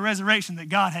and the resurrection that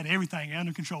God had everything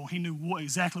under control. He knew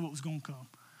exactly what was going to come.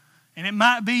 And it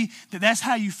might be that that's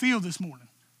how you feel this morning.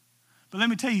 But let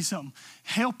me tell you something.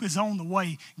 Help is on the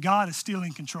way. God is still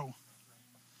in control.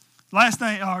 Last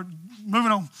thing,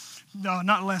 moving on.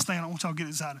 Not the last thing, I don't want y'all to get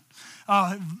excited.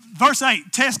 Verse 8,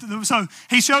 so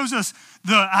he shows us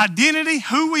the identity,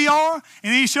 who we are,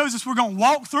 and then he shows us we're going to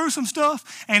walk through some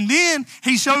stuff, and then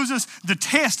he shows us the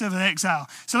test of an exile.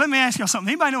 So let me ask y'all something.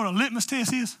 Anybody know what a litmus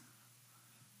test is?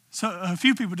 So a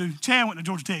few people do. Chad went to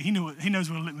Georgia Tech. He knows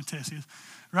what a litmus test is,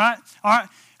 right? All right.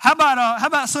 How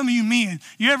about some of you men?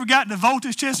 You ever got the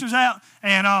voltage testers out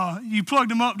and you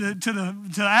plugged them up to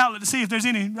the outlet to see if there's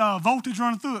any voltage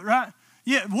running through it, right?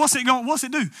 Yeah, what's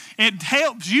it do? It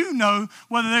helps you know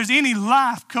whether there's any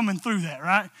life coming through that,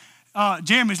 right?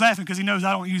 Jeremy's laughing because he knows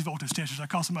I don't use voltage testers. I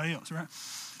call somebody else, right?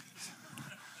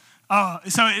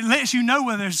 So it lets you know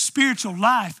whether there's spiritual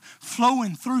life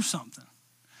flowing through something.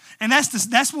 And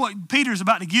that's what Peter's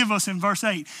about to give us in verse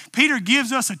 8. Peter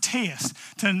gives us a test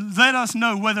to let us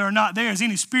know whether or not there is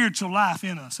any spiritual life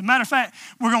in us. As a matter of fact,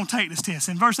 we're going to take this test.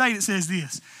 In verse 8 it says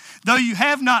this, though you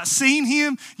have not seen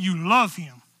him, you love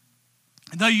him.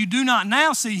 Though you do not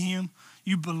now see him,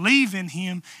 you believe in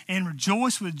him and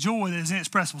rejoice with joy that is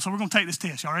inexpressible. So we're going to take this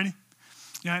test. Y'all ready?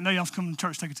 I know y'all come to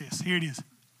church to take a test. Here it is.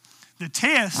 The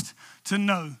test to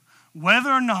know whether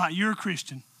or not you're a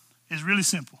Christian is really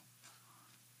simple.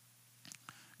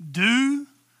 Do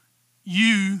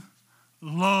you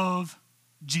love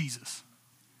Jesus?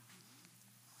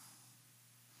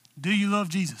 Do you love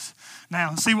Jesus?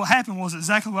 Now, see, what happened was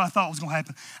exactly what I thought was going to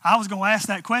happen. I was going to ask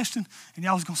that question, and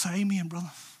y'all was going to say, amen, brother.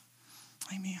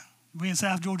 Amen. We in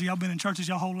South Georgia, y'all been in churches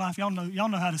y'all whole life. Y'all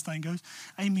know how this thing goes.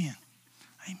 Amen.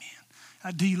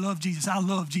 Amen. Do you love Jesus? I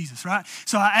love Jesus, right?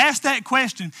 So I asked that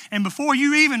question, and before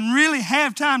you even really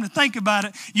have time to think about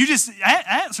it, you just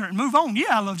answer it and move on. Yeah,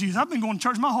 I love Jesus. I've been going to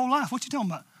church my whole life. What you talking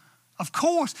about? Of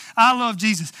course, I love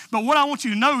Jesus. But what I want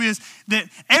you to know is that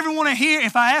everyone in here,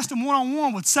 if I asked them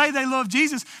one-on-one, would say they love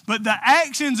Jesus, but the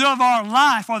actions of our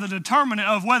life are the determinant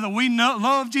of whether we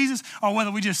love Jesus or whether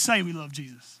we just say we love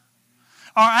Jesus.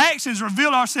 Our actions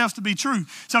reveal ourselves to be true.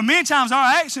 So many times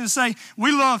our actions say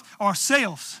we love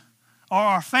ourselves or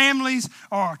our families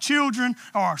or our children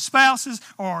or our spouses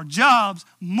or our jobs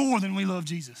more than we love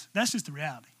Jesus. That's just the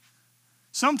reality.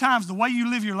 Sometimes the way you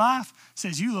live your life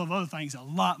says you love other things a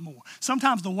lot more.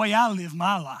 Sometimes the way I live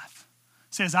my life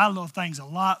says I love things a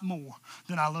lot more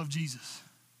than I love Jesus.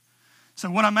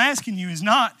 So what I'm asking you is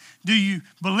not, do you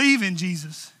believe in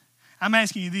Jesus? I'm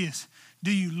asking you this.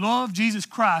 Do you love Jesus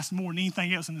Christ more than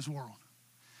anything else in this world?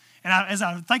 And as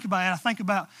I think about it, I think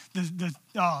about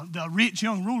the rich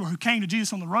young ruler who came to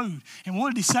Jesus on the road. And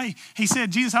what did he say? He said,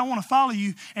 Jesus, I want to follow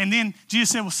you. And then Jesus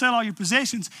said, well, sell all your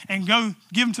possessions and go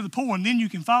give them to the poor, and then you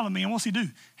can follow me. And what's he do?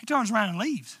 He turns around and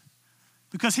leaves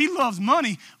because he loves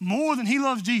money more than he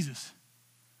loves Jesus.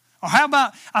 Or how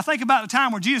about, I think about the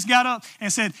time where Jesus got up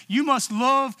and said, you must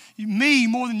love me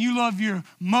more than you love your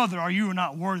mother, or you are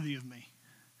not worthy of me.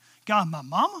 God, my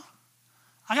mama?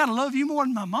 I got to love you more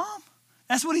than my mom?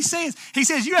 That's what he says. He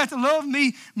says, you have to love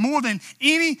me more than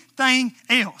anything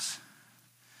else.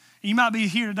 You might be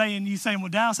here today and you're saying, well,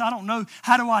 Dallas, I don't know.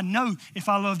 How do I know if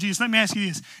I love Jesus? Let me ask you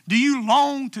this. Do you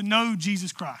long to know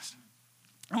Jesus Christ?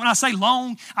 And when I say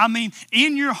long, I mean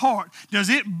in your heart, does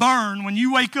it burn when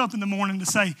you wake up in the morning to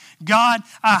say, God,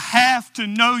 I have to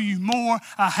know you more.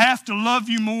 I have to love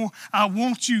you more. I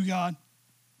want you, God.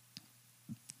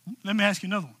 Let me ask you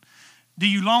another one. Do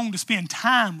you long to spend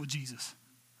time with Jesus?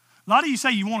 A lot of you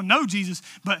say you want to know Jesus,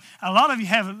 but a lot of you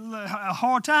have a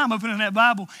hard time opening that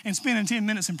Bible and spending 10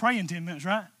 minutes and praying 10 minutes,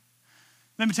 right?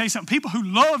 Let me tell you something. People who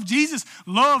love Jesus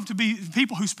love to be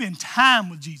people who spend time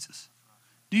with Jesus.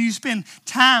 Do you spend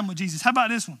time with Jesus? How about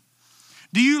this one?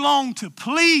 Do you long to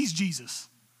please Jesus?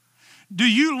 Do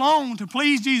you long to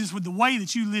please Jesus with the way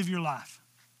that you live your life?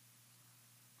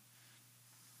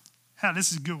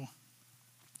 This is a good one.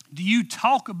 Do you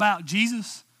talk about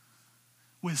Jesus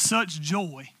with such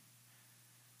joy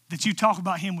that you talk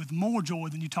about him with more joy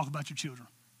than you talk about your children?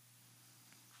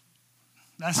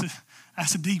 That's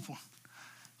a deep one.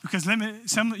 Because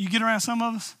you get around some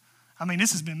of us, I mean,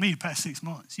 this has been me the past 6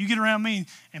 months. You get around me,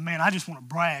 and man, I just want to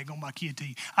brag on my kid to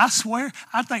you. I swear,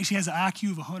 I think she has an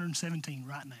IQ of 117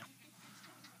 right now.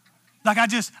 Like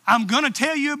I'm going to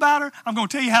tell you about her. I'm going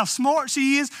to tell you how smart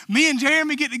she is. Me and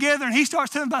Jeremy get together and he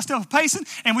starts telling about stuff with Payson,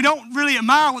 and we don't really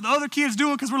admire what the other kids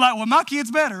doing because we're like, well, my kid's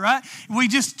better, right? We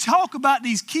just talk about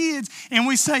these kids and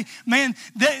we say, man,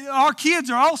 our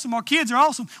kids are awesome. Our kids are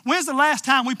awesome. When's the last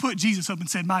time we put Jesus up and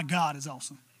said, my God is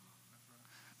awesome?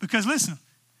 Because listen,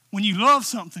 when you love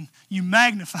something, you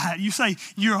magnify it. You say,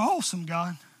 you're awesome,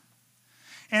 God.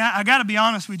 And I got to be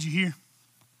honest with you here.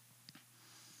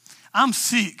 I'm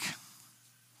sick.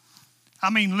 I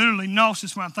mean, literally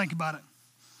nauseous when I think about it,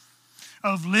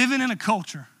 of living in a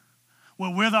culture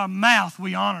where with our mouth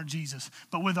we honor Jesus,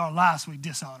 but with our lives we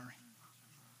dishonor him.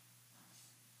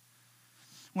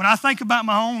 When I think about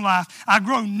my own life, I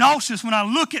grow nauseous when I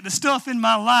look at the stuff in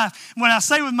my life. When I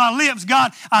say with my lips,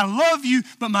 God, I love you,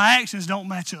 but my actions don't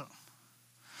match up.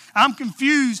 I'm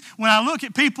confused when I look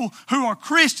at people who are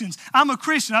Christians. I'm a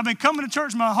Christian. I've been coming to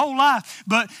church my whole life,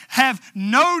 but have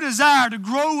no desire to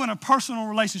grow in a personal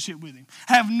relationship with him.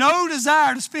 Have no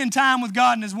desire to spend time with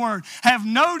God and his word. Have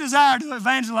no desire to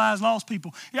evangelize lost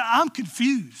people. Yeah, I'm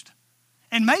confused.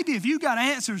 And maybe if you got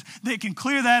answers that can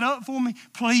clear that up for me,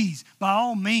 please, by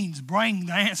all means, bring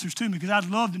the answers to me because I'd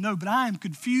love to know. But I am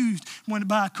confused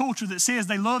by a culture that says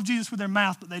they love Jesus with their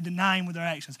mouth, but they deny him with their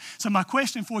actions. So my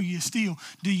question for you is still,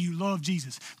 do you love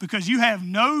Jesus? Because you have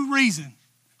no reason,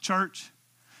 church,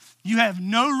 you have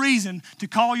no reason to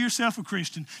call yourself a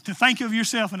Christian, to think of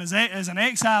yourself as an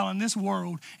exile in this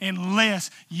world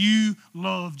unless you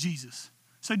love Jesus.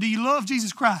 So do you love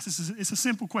Jesus Christ? It's a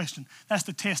simple question. That's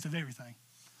the test of everything.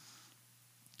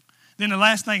 Then the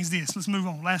last thing is this. Let's move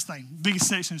on. Last thing. Biggest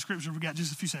section of Scripture. We've got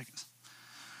just a few seconds.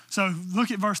 So look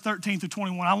at verse 13 through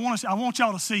 21. I want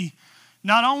y'all to see,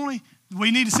 not only do we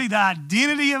need to see the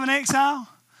identity of an exile,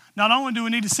 not only do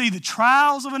we need to see the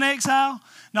trials of an exile,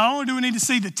 not only do we need to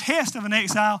see the test of an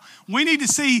exile, we need to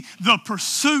see the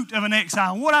pursuit of an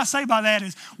exile. And what I say by that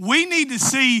is we need to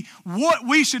see what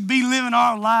we should be living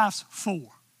our lives for.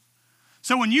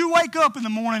 So when you wake up in the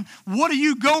morning, what are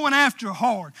you going after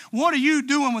hard? What are you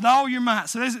doing with all your might?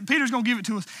 So Peter's going to give it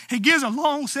to us. He gives a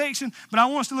long section, but I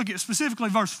want us to look at specifically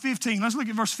verse 15. Let's look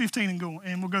at verse 15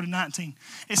 and we'll go to 19.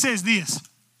 It says this.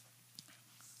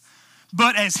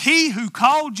 But as he who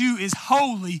called you is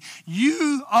holy,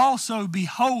 you also be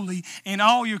holy in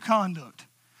all your conduct.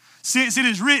 Since it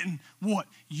is written, what?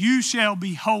 You shall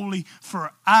be holy,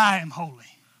 for I am holy.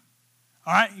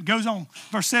 All right, it goes on.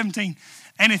 Verse 17.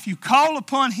 And if you call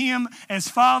upon him as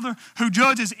Father who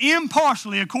judges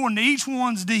impartially according to each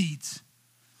one's deeds,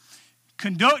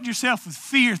 conduct yourself with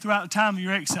fear throughout the time of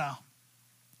your exile.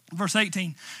 Verse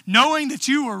 18. Knowing that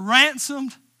you were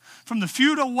ransomed from the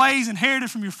futile ways inherited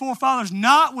from your forefathers,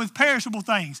 not with perishable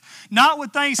things, not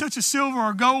with things such as silver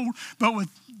or gold, but with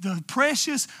the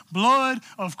precious blood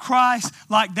of Christ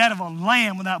like that of a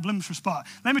lamb without blemish or spot.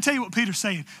 Let me tell you what Peter's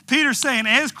saying. Peter's saying,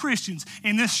 as Christians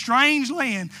in this strange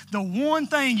land, the one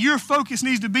thing your focus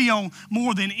needs to be on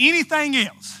more than anything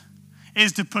else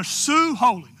is to pursue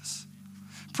holiness,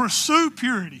 pursue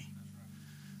purity,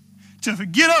 to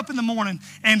get up in the morning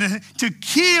and to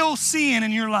kill sin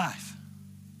in your life.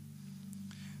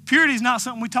 Purity is not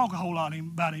something we talk a whole lot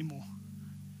about anymore.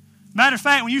 Matter of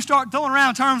fact, when you start throwing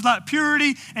around terms like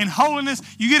purity and holiness,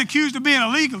 you get accused of being a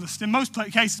legalist in most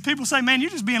cases. People say, man, you're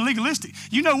just being legalistic.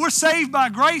 You know, we're saved by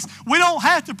grace. We don't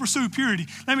have to pursue purity.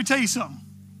 Let me tell you something.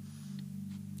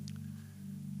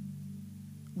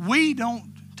 We don't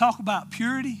talk about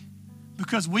purity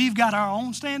because we've got our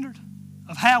own standard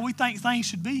of how we think things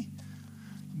should be.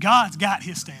 God's got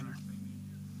his standard.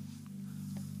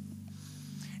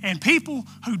 And people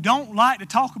who don't like to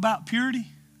talk about purity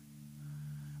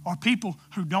are people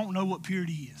who don't know what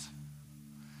purity is.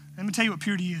 Let me tell you what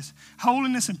purity is.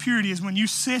 Holiness and purity is when you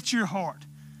set your heart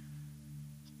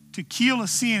to kill a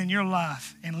sin in your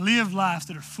life and live lives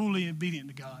that are fully obedient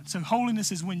to God. So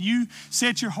holiness is when you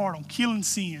set your heart on killing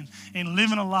sin and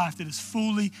living a life that is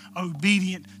fully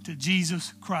obedient to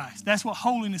Jesus Christ. That's what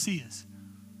holiness is.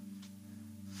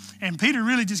 And Peter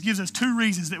really just gives us two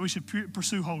reasons that we should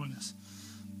pursue holiness.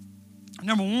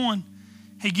 Number one,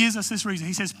 he gives us this reason.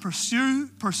 He says,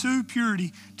 pursue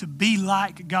purity to be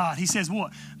like God. He says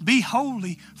what? Be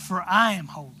holy, for I am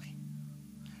holy.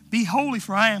 Be holy,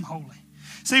 for I am holy.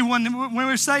 See, when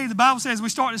we're saved, the Bible says we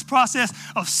start this process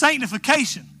of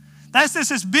sanctification. That's just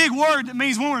this big word that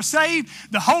means when we're saved,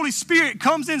 the Holy Spirit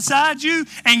comes inside you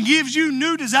and gives you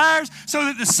new desires so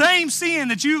that the same sin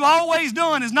that you've always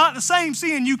done is not the same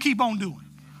sin you keep on doing.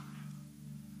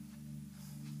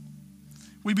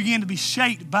 We begin to be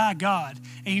shaped by God.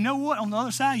 And you know what? On the other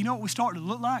side, you know what we start to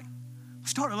look like? We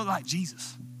start to look like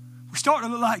Jesus. We start to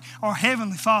look like our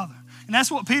Heavenly Father. And that's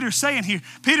what Peter's saying here.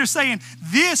 Peter's saying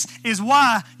this is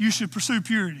why you should pursue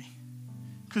purity.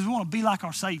 Because we want to be like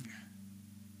our Savior.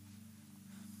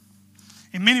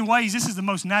 In many ways, this is the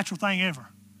most natural thing ever.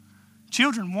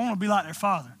 Children want to be like their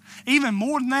father. Even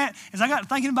more than that, as I got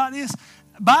thinking about this,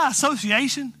 by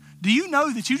association, do you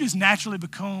know that you just naturally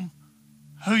become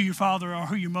who your father or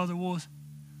who your mother was?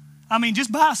 I mean,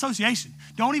 just by association.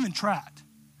 Don't even try it.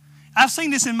 I've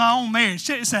seen this in my own marriage.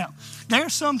 Check this out. There are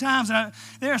some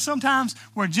times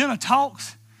where Jenna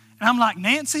talks, and I'm like,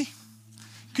 Nancy,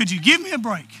 could you give me a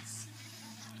break?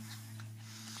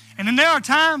 And then there are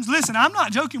times, listen, I'm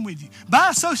not joking with you. By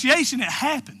association, it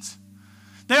happens.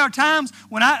 There are times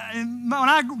when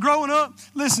I growing up,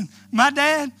 listen, my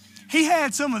dad, he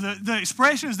had some of the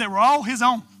expressions that were all his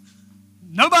own.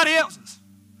 Nobody else's.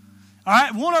 All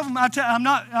right, one of them,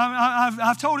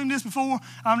 I've told him this before.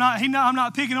 I'm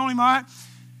not picking on him. All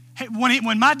right,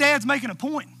 when my dad's making a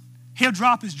point, he'll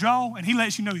drop his jaw and he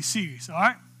lets you know he's serious. All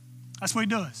right, that's what he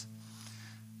does.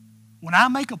 When I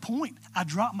make a point, I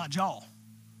drop my jaw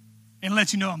and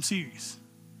let you know I'm serious,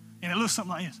 and it looks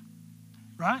something like this,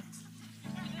 right?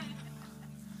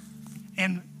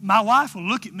 And my wife will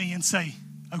look at me and say,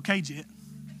 "Okay, Jet."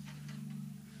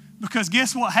 Because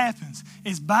guess what happens?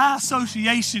 Is by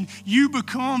association, you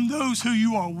become those who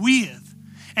you are with.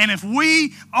 And if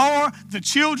we are the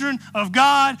children of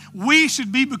God, we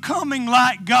should be becoming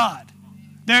like God.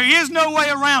 There is no way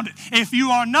around it. If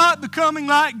you are not becoming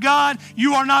like God,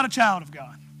 you are not a child of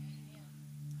God.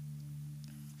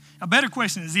 A better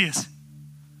question is this.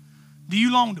 Do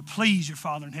you long to please your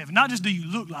Father in heaven? Not just do you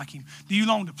look like him, do you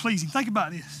long to please him? Think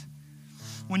about this.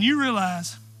 When you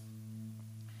realize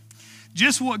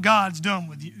just what God's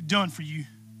done for you,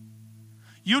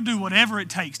 you'll do whatever it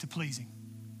takes to please him.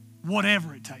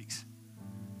 Whatever it takes.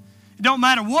 It don't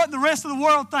matter what the rest of the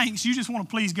world thinks, you just want to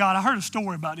please God. I heard a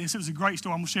story about this. It was a great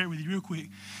story. I'm going to share it with you real quick.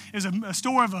 It was a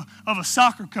story of a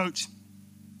soccer coach.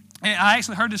 And I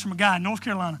actually heard this from a guy in North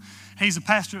Carolina. He's a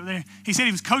pastor up there. He said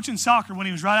he was coaching soccer when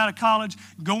he was right out of college,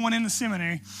 going into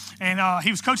seminary. And he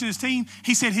was coaching his team.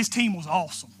 He said his team was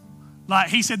awesome. Like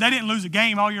he said, they didn't lose a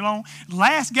game all year long.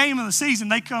 Last game of the season,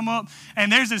 they come up,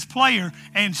 and there's this player,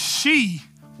 and she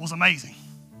was amazing,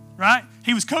 right?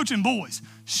 He was coaching boys.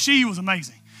 She was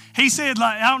amazing. He said,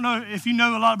 like, I don't know if you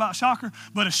know a lot about soccer,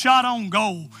 but a shot on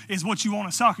goal is what you want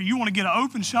in soccer. You want to get an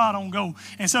open shot on goal.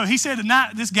 And so he said the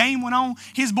night this game went on,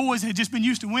 his boys had just been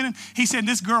used to winning. He said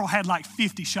this girl had like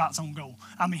 50 shots on goal.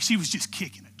 I mean, she was just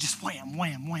kicking it, just wham,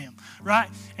 wham, wham, right?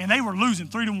 And they were losing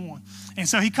 3-1. And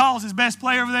so he calls his best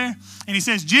player over there, and he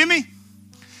says, Jimmy,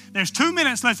 there's 2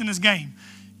 minutes left in this game.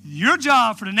 Your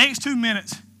job for the next 2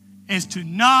 minutes is to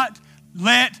not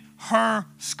let her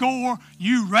score.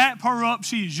 You wrap her up.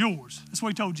 She is yours. That's what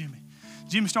he told Jimmy.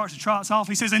 Jimmy starts to trot off.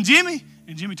 He says, and Jimmy,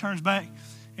 And Jimmy turns back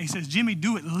and he says, Jimmy,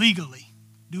 do it legally.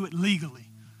 Do it legally.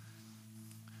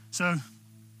 So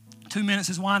 2 minutes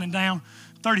is winding down.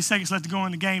 30 seconds left to go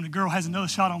in the game. The girl has another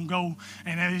shot on goal,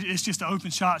 and it's just an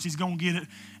open shot. She's going to get it.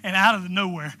 And out of the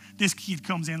nowhere, this kid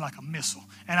comes in like a missile.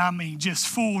 And I mean, just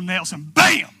full Nelson,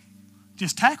 bam!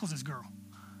 Just tackles this girl.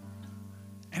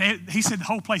 And he said the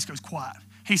whole place goes quiet.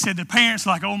 He said the parents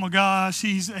like, oh my gosh.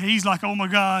 He's like, oh my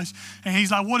gosh. And he's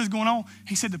like, what is going on?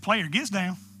 He said the player gets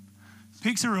down,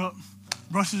 picks her up,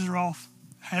 brushes her off,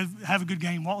 have a good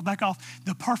game, walks back off.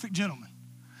 The perfect gentleman.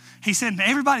 He said, and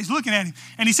everybody's looking at him.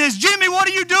 And he says, Jimmy, what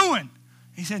are you doing?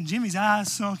 He said, and Jimmy's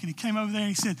eyes sunk, and he came over there and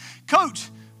he said, Coach,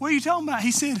 what are you talking about?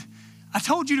 He said, I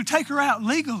told you to take her out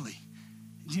legally.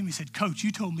 And Jimmy said, Coach,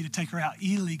 you told me to take her out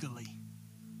illegally.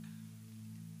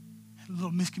 A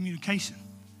little miscommunication.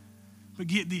 But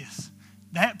get this,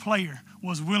 that player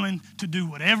was willing to do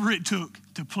whatever it took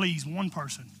to please one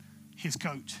person, his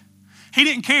coach. He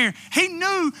didn't care. He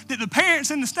knew that the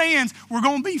parents in the stands were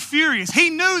going to be furious. He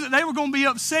knew that they were going to be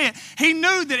upset. He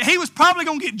knew that he was probably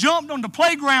going to get jumped on the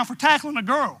playground for tackling a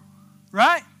girl,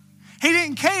 right? He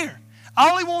didn't care.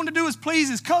 All he wanted to do was please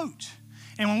his coach.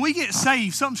 And when we get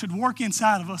saved, something should work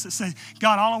inside of us that says,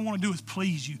 God, all I want to do is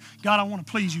please you. God, I want to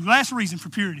please you. Last reason for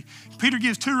purity. Peter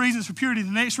gives 2 reasons for purity.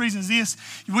 The next reason is this.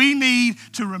 We need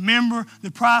to remember the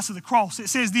price of the cross. It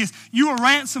says this, you are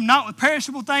ransomed not with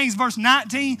perishable things, verse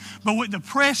 19, but with the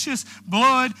precious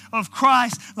blood of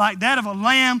Christ, like that of a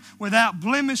lamb without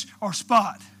blemish or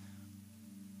spot.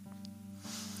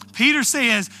 Peter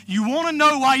says, you want to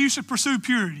know why you should pursue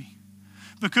purity.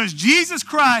 Because Jesus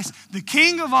Christ, the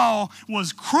King of all,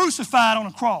 was crucified on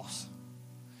a cross.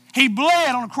 He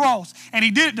bled on a cross, and he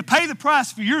did it to pay the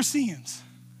price for your sins.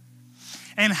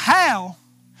 And how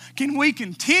can we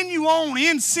continue on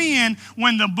in sin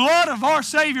when the blood of our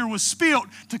Savior was spilt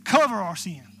to cover our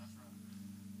sin?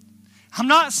 I'm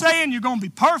not saying you're going to be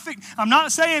perfect. I'm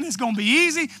not saying it's going to be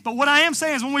easy. But what I am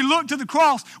saying is when we look to the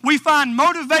cross, we find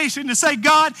motivation to say,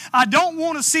 God, I don't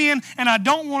want to sin, and I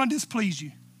don't want to displease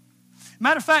you.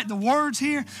 Matter of fact, the words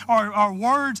here are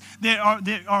words that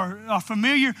are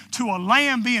familiar to a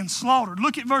lamb being slaughtered.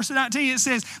 Look at verse 19. It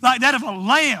says, like that of a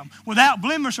lamb without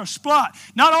blemish or spot.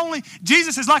 Not only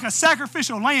Jesus is like a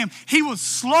sacrificial lamb, he was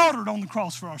slaughtered on the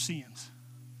cross for our sins.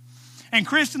 And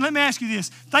Christian, let me ask you this.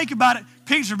 Think about it.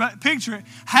 Picture it.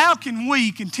 How can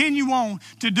we continue on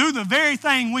to do the very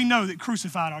thing we know that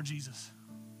crucified our Jesus?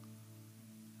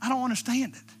 I don't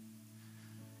understand it.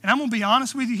 And I'm going to be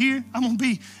honest with you here. I'm going to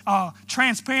be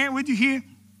transparent with you here.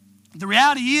 The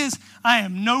reality is I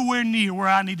am nowhere near where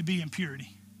I need to be in purity.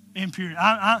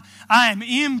 I am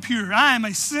impure. I am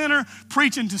a sinner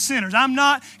preaching to sinners. I'm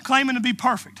not claiming to be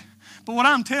perfect. But what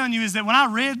I'm telling you is that when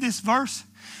I read this verse,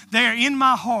 there in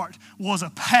my heart was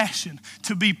a passion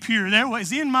to be pure. There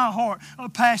was in my heart a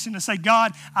passion to say,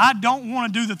 God, I don't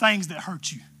want to do the things that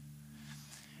hurt you.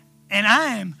 And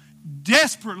I am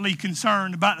desperately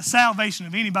concerned about the salvation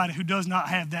of anybody who does not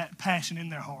have that passion in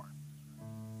their heart.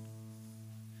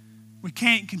 We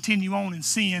can't continue on in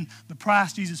sin. The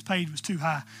price Jesus paid was too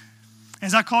high.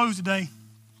 As I close today,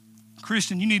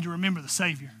 Christian, you need to remember the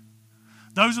Savior.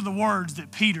 Those are the words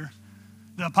that Peter,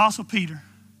 the Apostle Peter,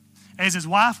 as his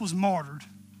wife was martyred,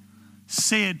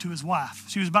 said to his wife.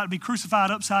 She was about to be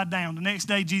crucified upside down. The next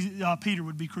day, Peter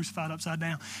would be crucified upside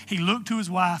down. He looked to his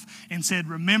wife and said,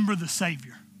 remember the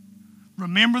Savior.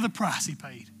 Remember the price he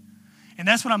paid. And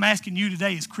that's what I'm asking you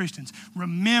today as Christians.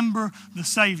 Remember the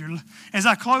Savior. As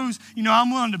I close,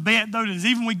 I'm willing to bet, though, that as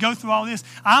even we go through all this,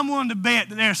 I'm willing to bet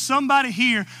that there's somebody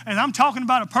here, and I'm talking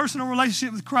about a personal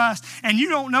relationship with Christ, and you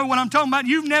don't know what I'm talking about.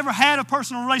 You've never had a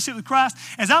personal relationship with Christ.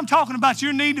 As I'm talking about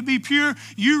your need to be pure,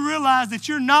 you realize that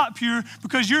you're not pure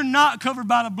because you're not covered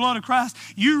by the blood of Christ.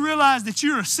 You realize that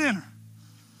you're a sinner.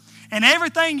 And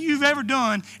everything you've ever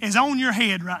done is on your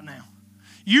head right now.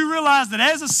 You realize that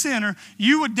as a sinner,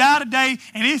 you would die today,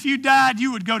 and if you died,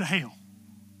 you would go to hell.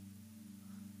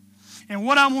 And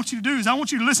what I want you to do is I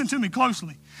want you to listen to me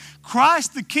closely.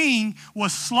 Christ the King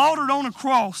was slaughtered on a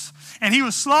cross, and he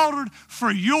was slaughtered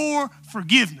for your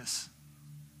forgiveness.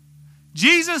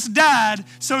 Jesus died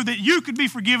so that you could be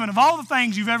forgiven of all the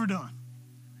things you've ever done.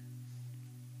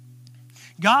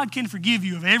 God can forgive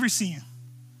you of every sin.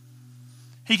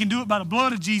 He can do it by the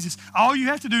blood of Jesus. All you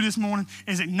have to do this morning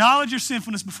is acknowledge your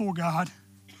sinfulness before God,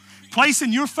 place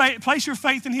your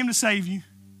faith in him to save you,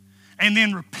 and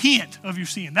then repent of your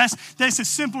sin. That's as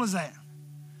simple as that.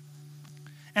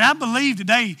 And I believe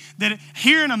today that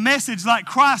hearing a message like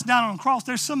Christ died on the cross,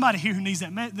 there's somebody here who needs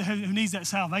that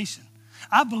salvation.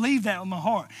 I believe that with my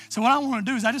heart. So what I want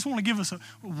to do is I just want to give us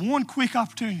one quick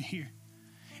opportunity here.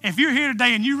 if you're here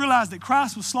today and you realize that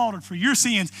Christ was slaughtered for your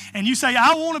sins and you say,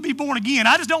 I want to be born again.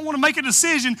 I just don't want to make a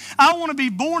decision. I want to be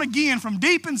born again from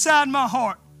deep inside my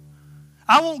heart.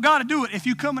 I want God to do it. If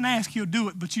you come and ask, he'll do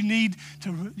it. But you need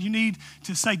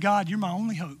to say, God, you're my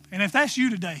only hope. And if that's you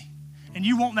today and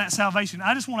you want that salvation,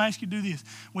 I just want to ask you to do this.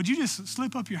 Would you just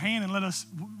slip up your hand and let us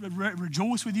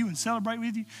rejoice with you and celebrate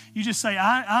with you? You just say,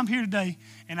 I'm here today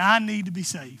and I need to be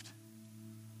saved.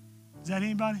 Is that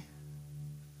anybody?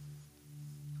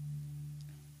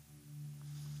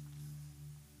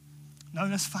 No,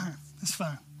 that's fine. That's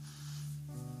fine.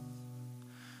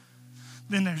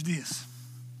 Then there's this.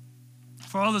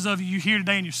 For others of you, you're here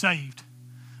today and you're saved.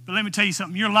 But let me tell you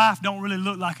something. Your life don't really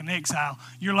look like an exile.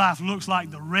 Your life looks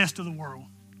like the rest of the world.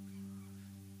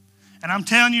 And I'm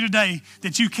telling you today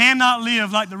that you cannot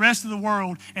live like the rest of the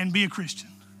world and be a Christian.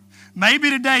 Maybe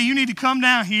today you need to come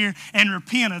down here and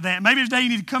repent of that. Maybe today you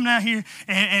need to come down here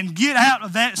and get out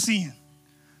of that sin.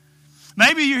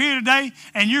 Maybe you're here today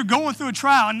and you're going through a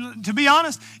trial. And to be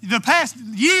honest, the past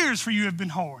years for you have been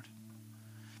hard.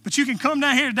 But you can come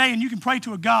down here today and you can pray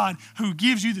to a God who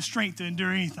gives you the strength to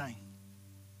endure anything.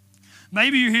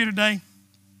 Maybe you're here today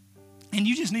and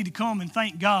you just need to come and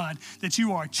thank God that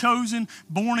you are a chosen,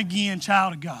 born-again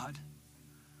child of God.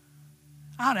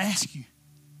 I'd ask you,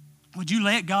 would you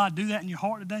let God do that in your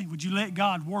heart today? Would you let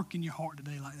God work in your heart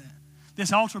today like that?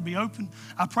 This altar will be open.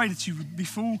 I pray that you would be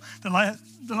full. The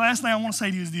last thing I want to say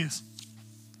to you is this.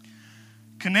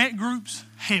 Connect groups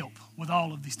help with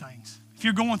all of these things. If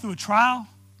you're going through a trial,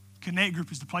 Connect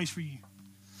group is the place for you.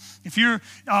 If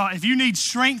you need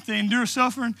strength to endure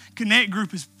suffering, Connect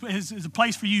group is a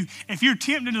place for you. If you're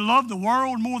tempted to love the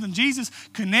world more than Jesus,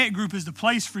 Connect group is the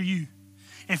place for you.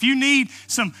 If you need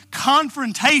some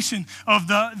confrontation of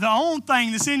the own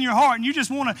thing that's in your heart and you just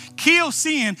want to kill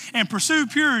sin and pursue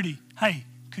purity, hey,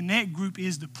 Connect group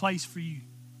is the place for you.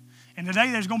 And today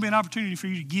there's going to be an opportunity for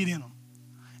you to get in them.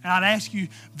 And I'd ask you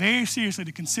very seriously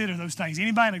to consider those things.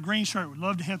 Anybody in a green shirt would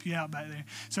love to help you out back there.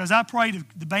 So as I pray,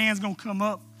 the band's going to come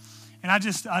up. And I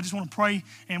just want to pray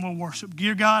and we'll worship.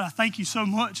 Dear God, I thank you so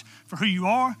much for who you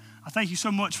are. I thank you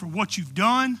so much for what you've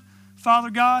done,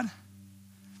 Father God.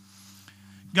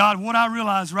 God, what I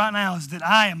realize right now is that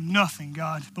I am nothing,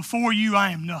 God. Before you,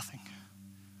 I am nothing.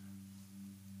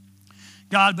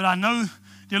 God, but I know,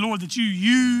 dear Lord, that you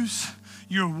use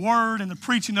your word and the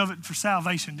preaching of it for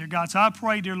salvation, dear God. So I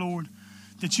pray, dear Lord,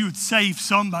 that you would save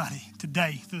somebody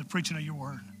today through the preaching of your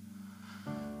word.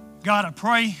 God, I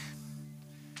pray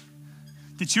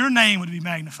that your name would be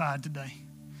magnified today.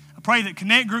 I pray that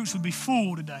Connect groups would be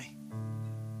full today.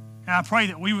 And I pray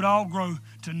that we would all grow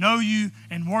to know you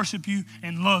and worship you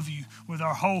and love you with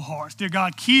our whole hearts. Dear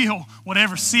God, kill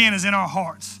whatever sin is in our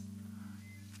hearts.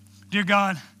 Dear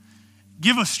God,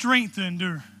 give us strength to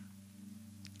endure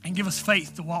and give us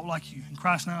faith to walk like you. In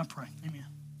Christ's name I pray. Amen.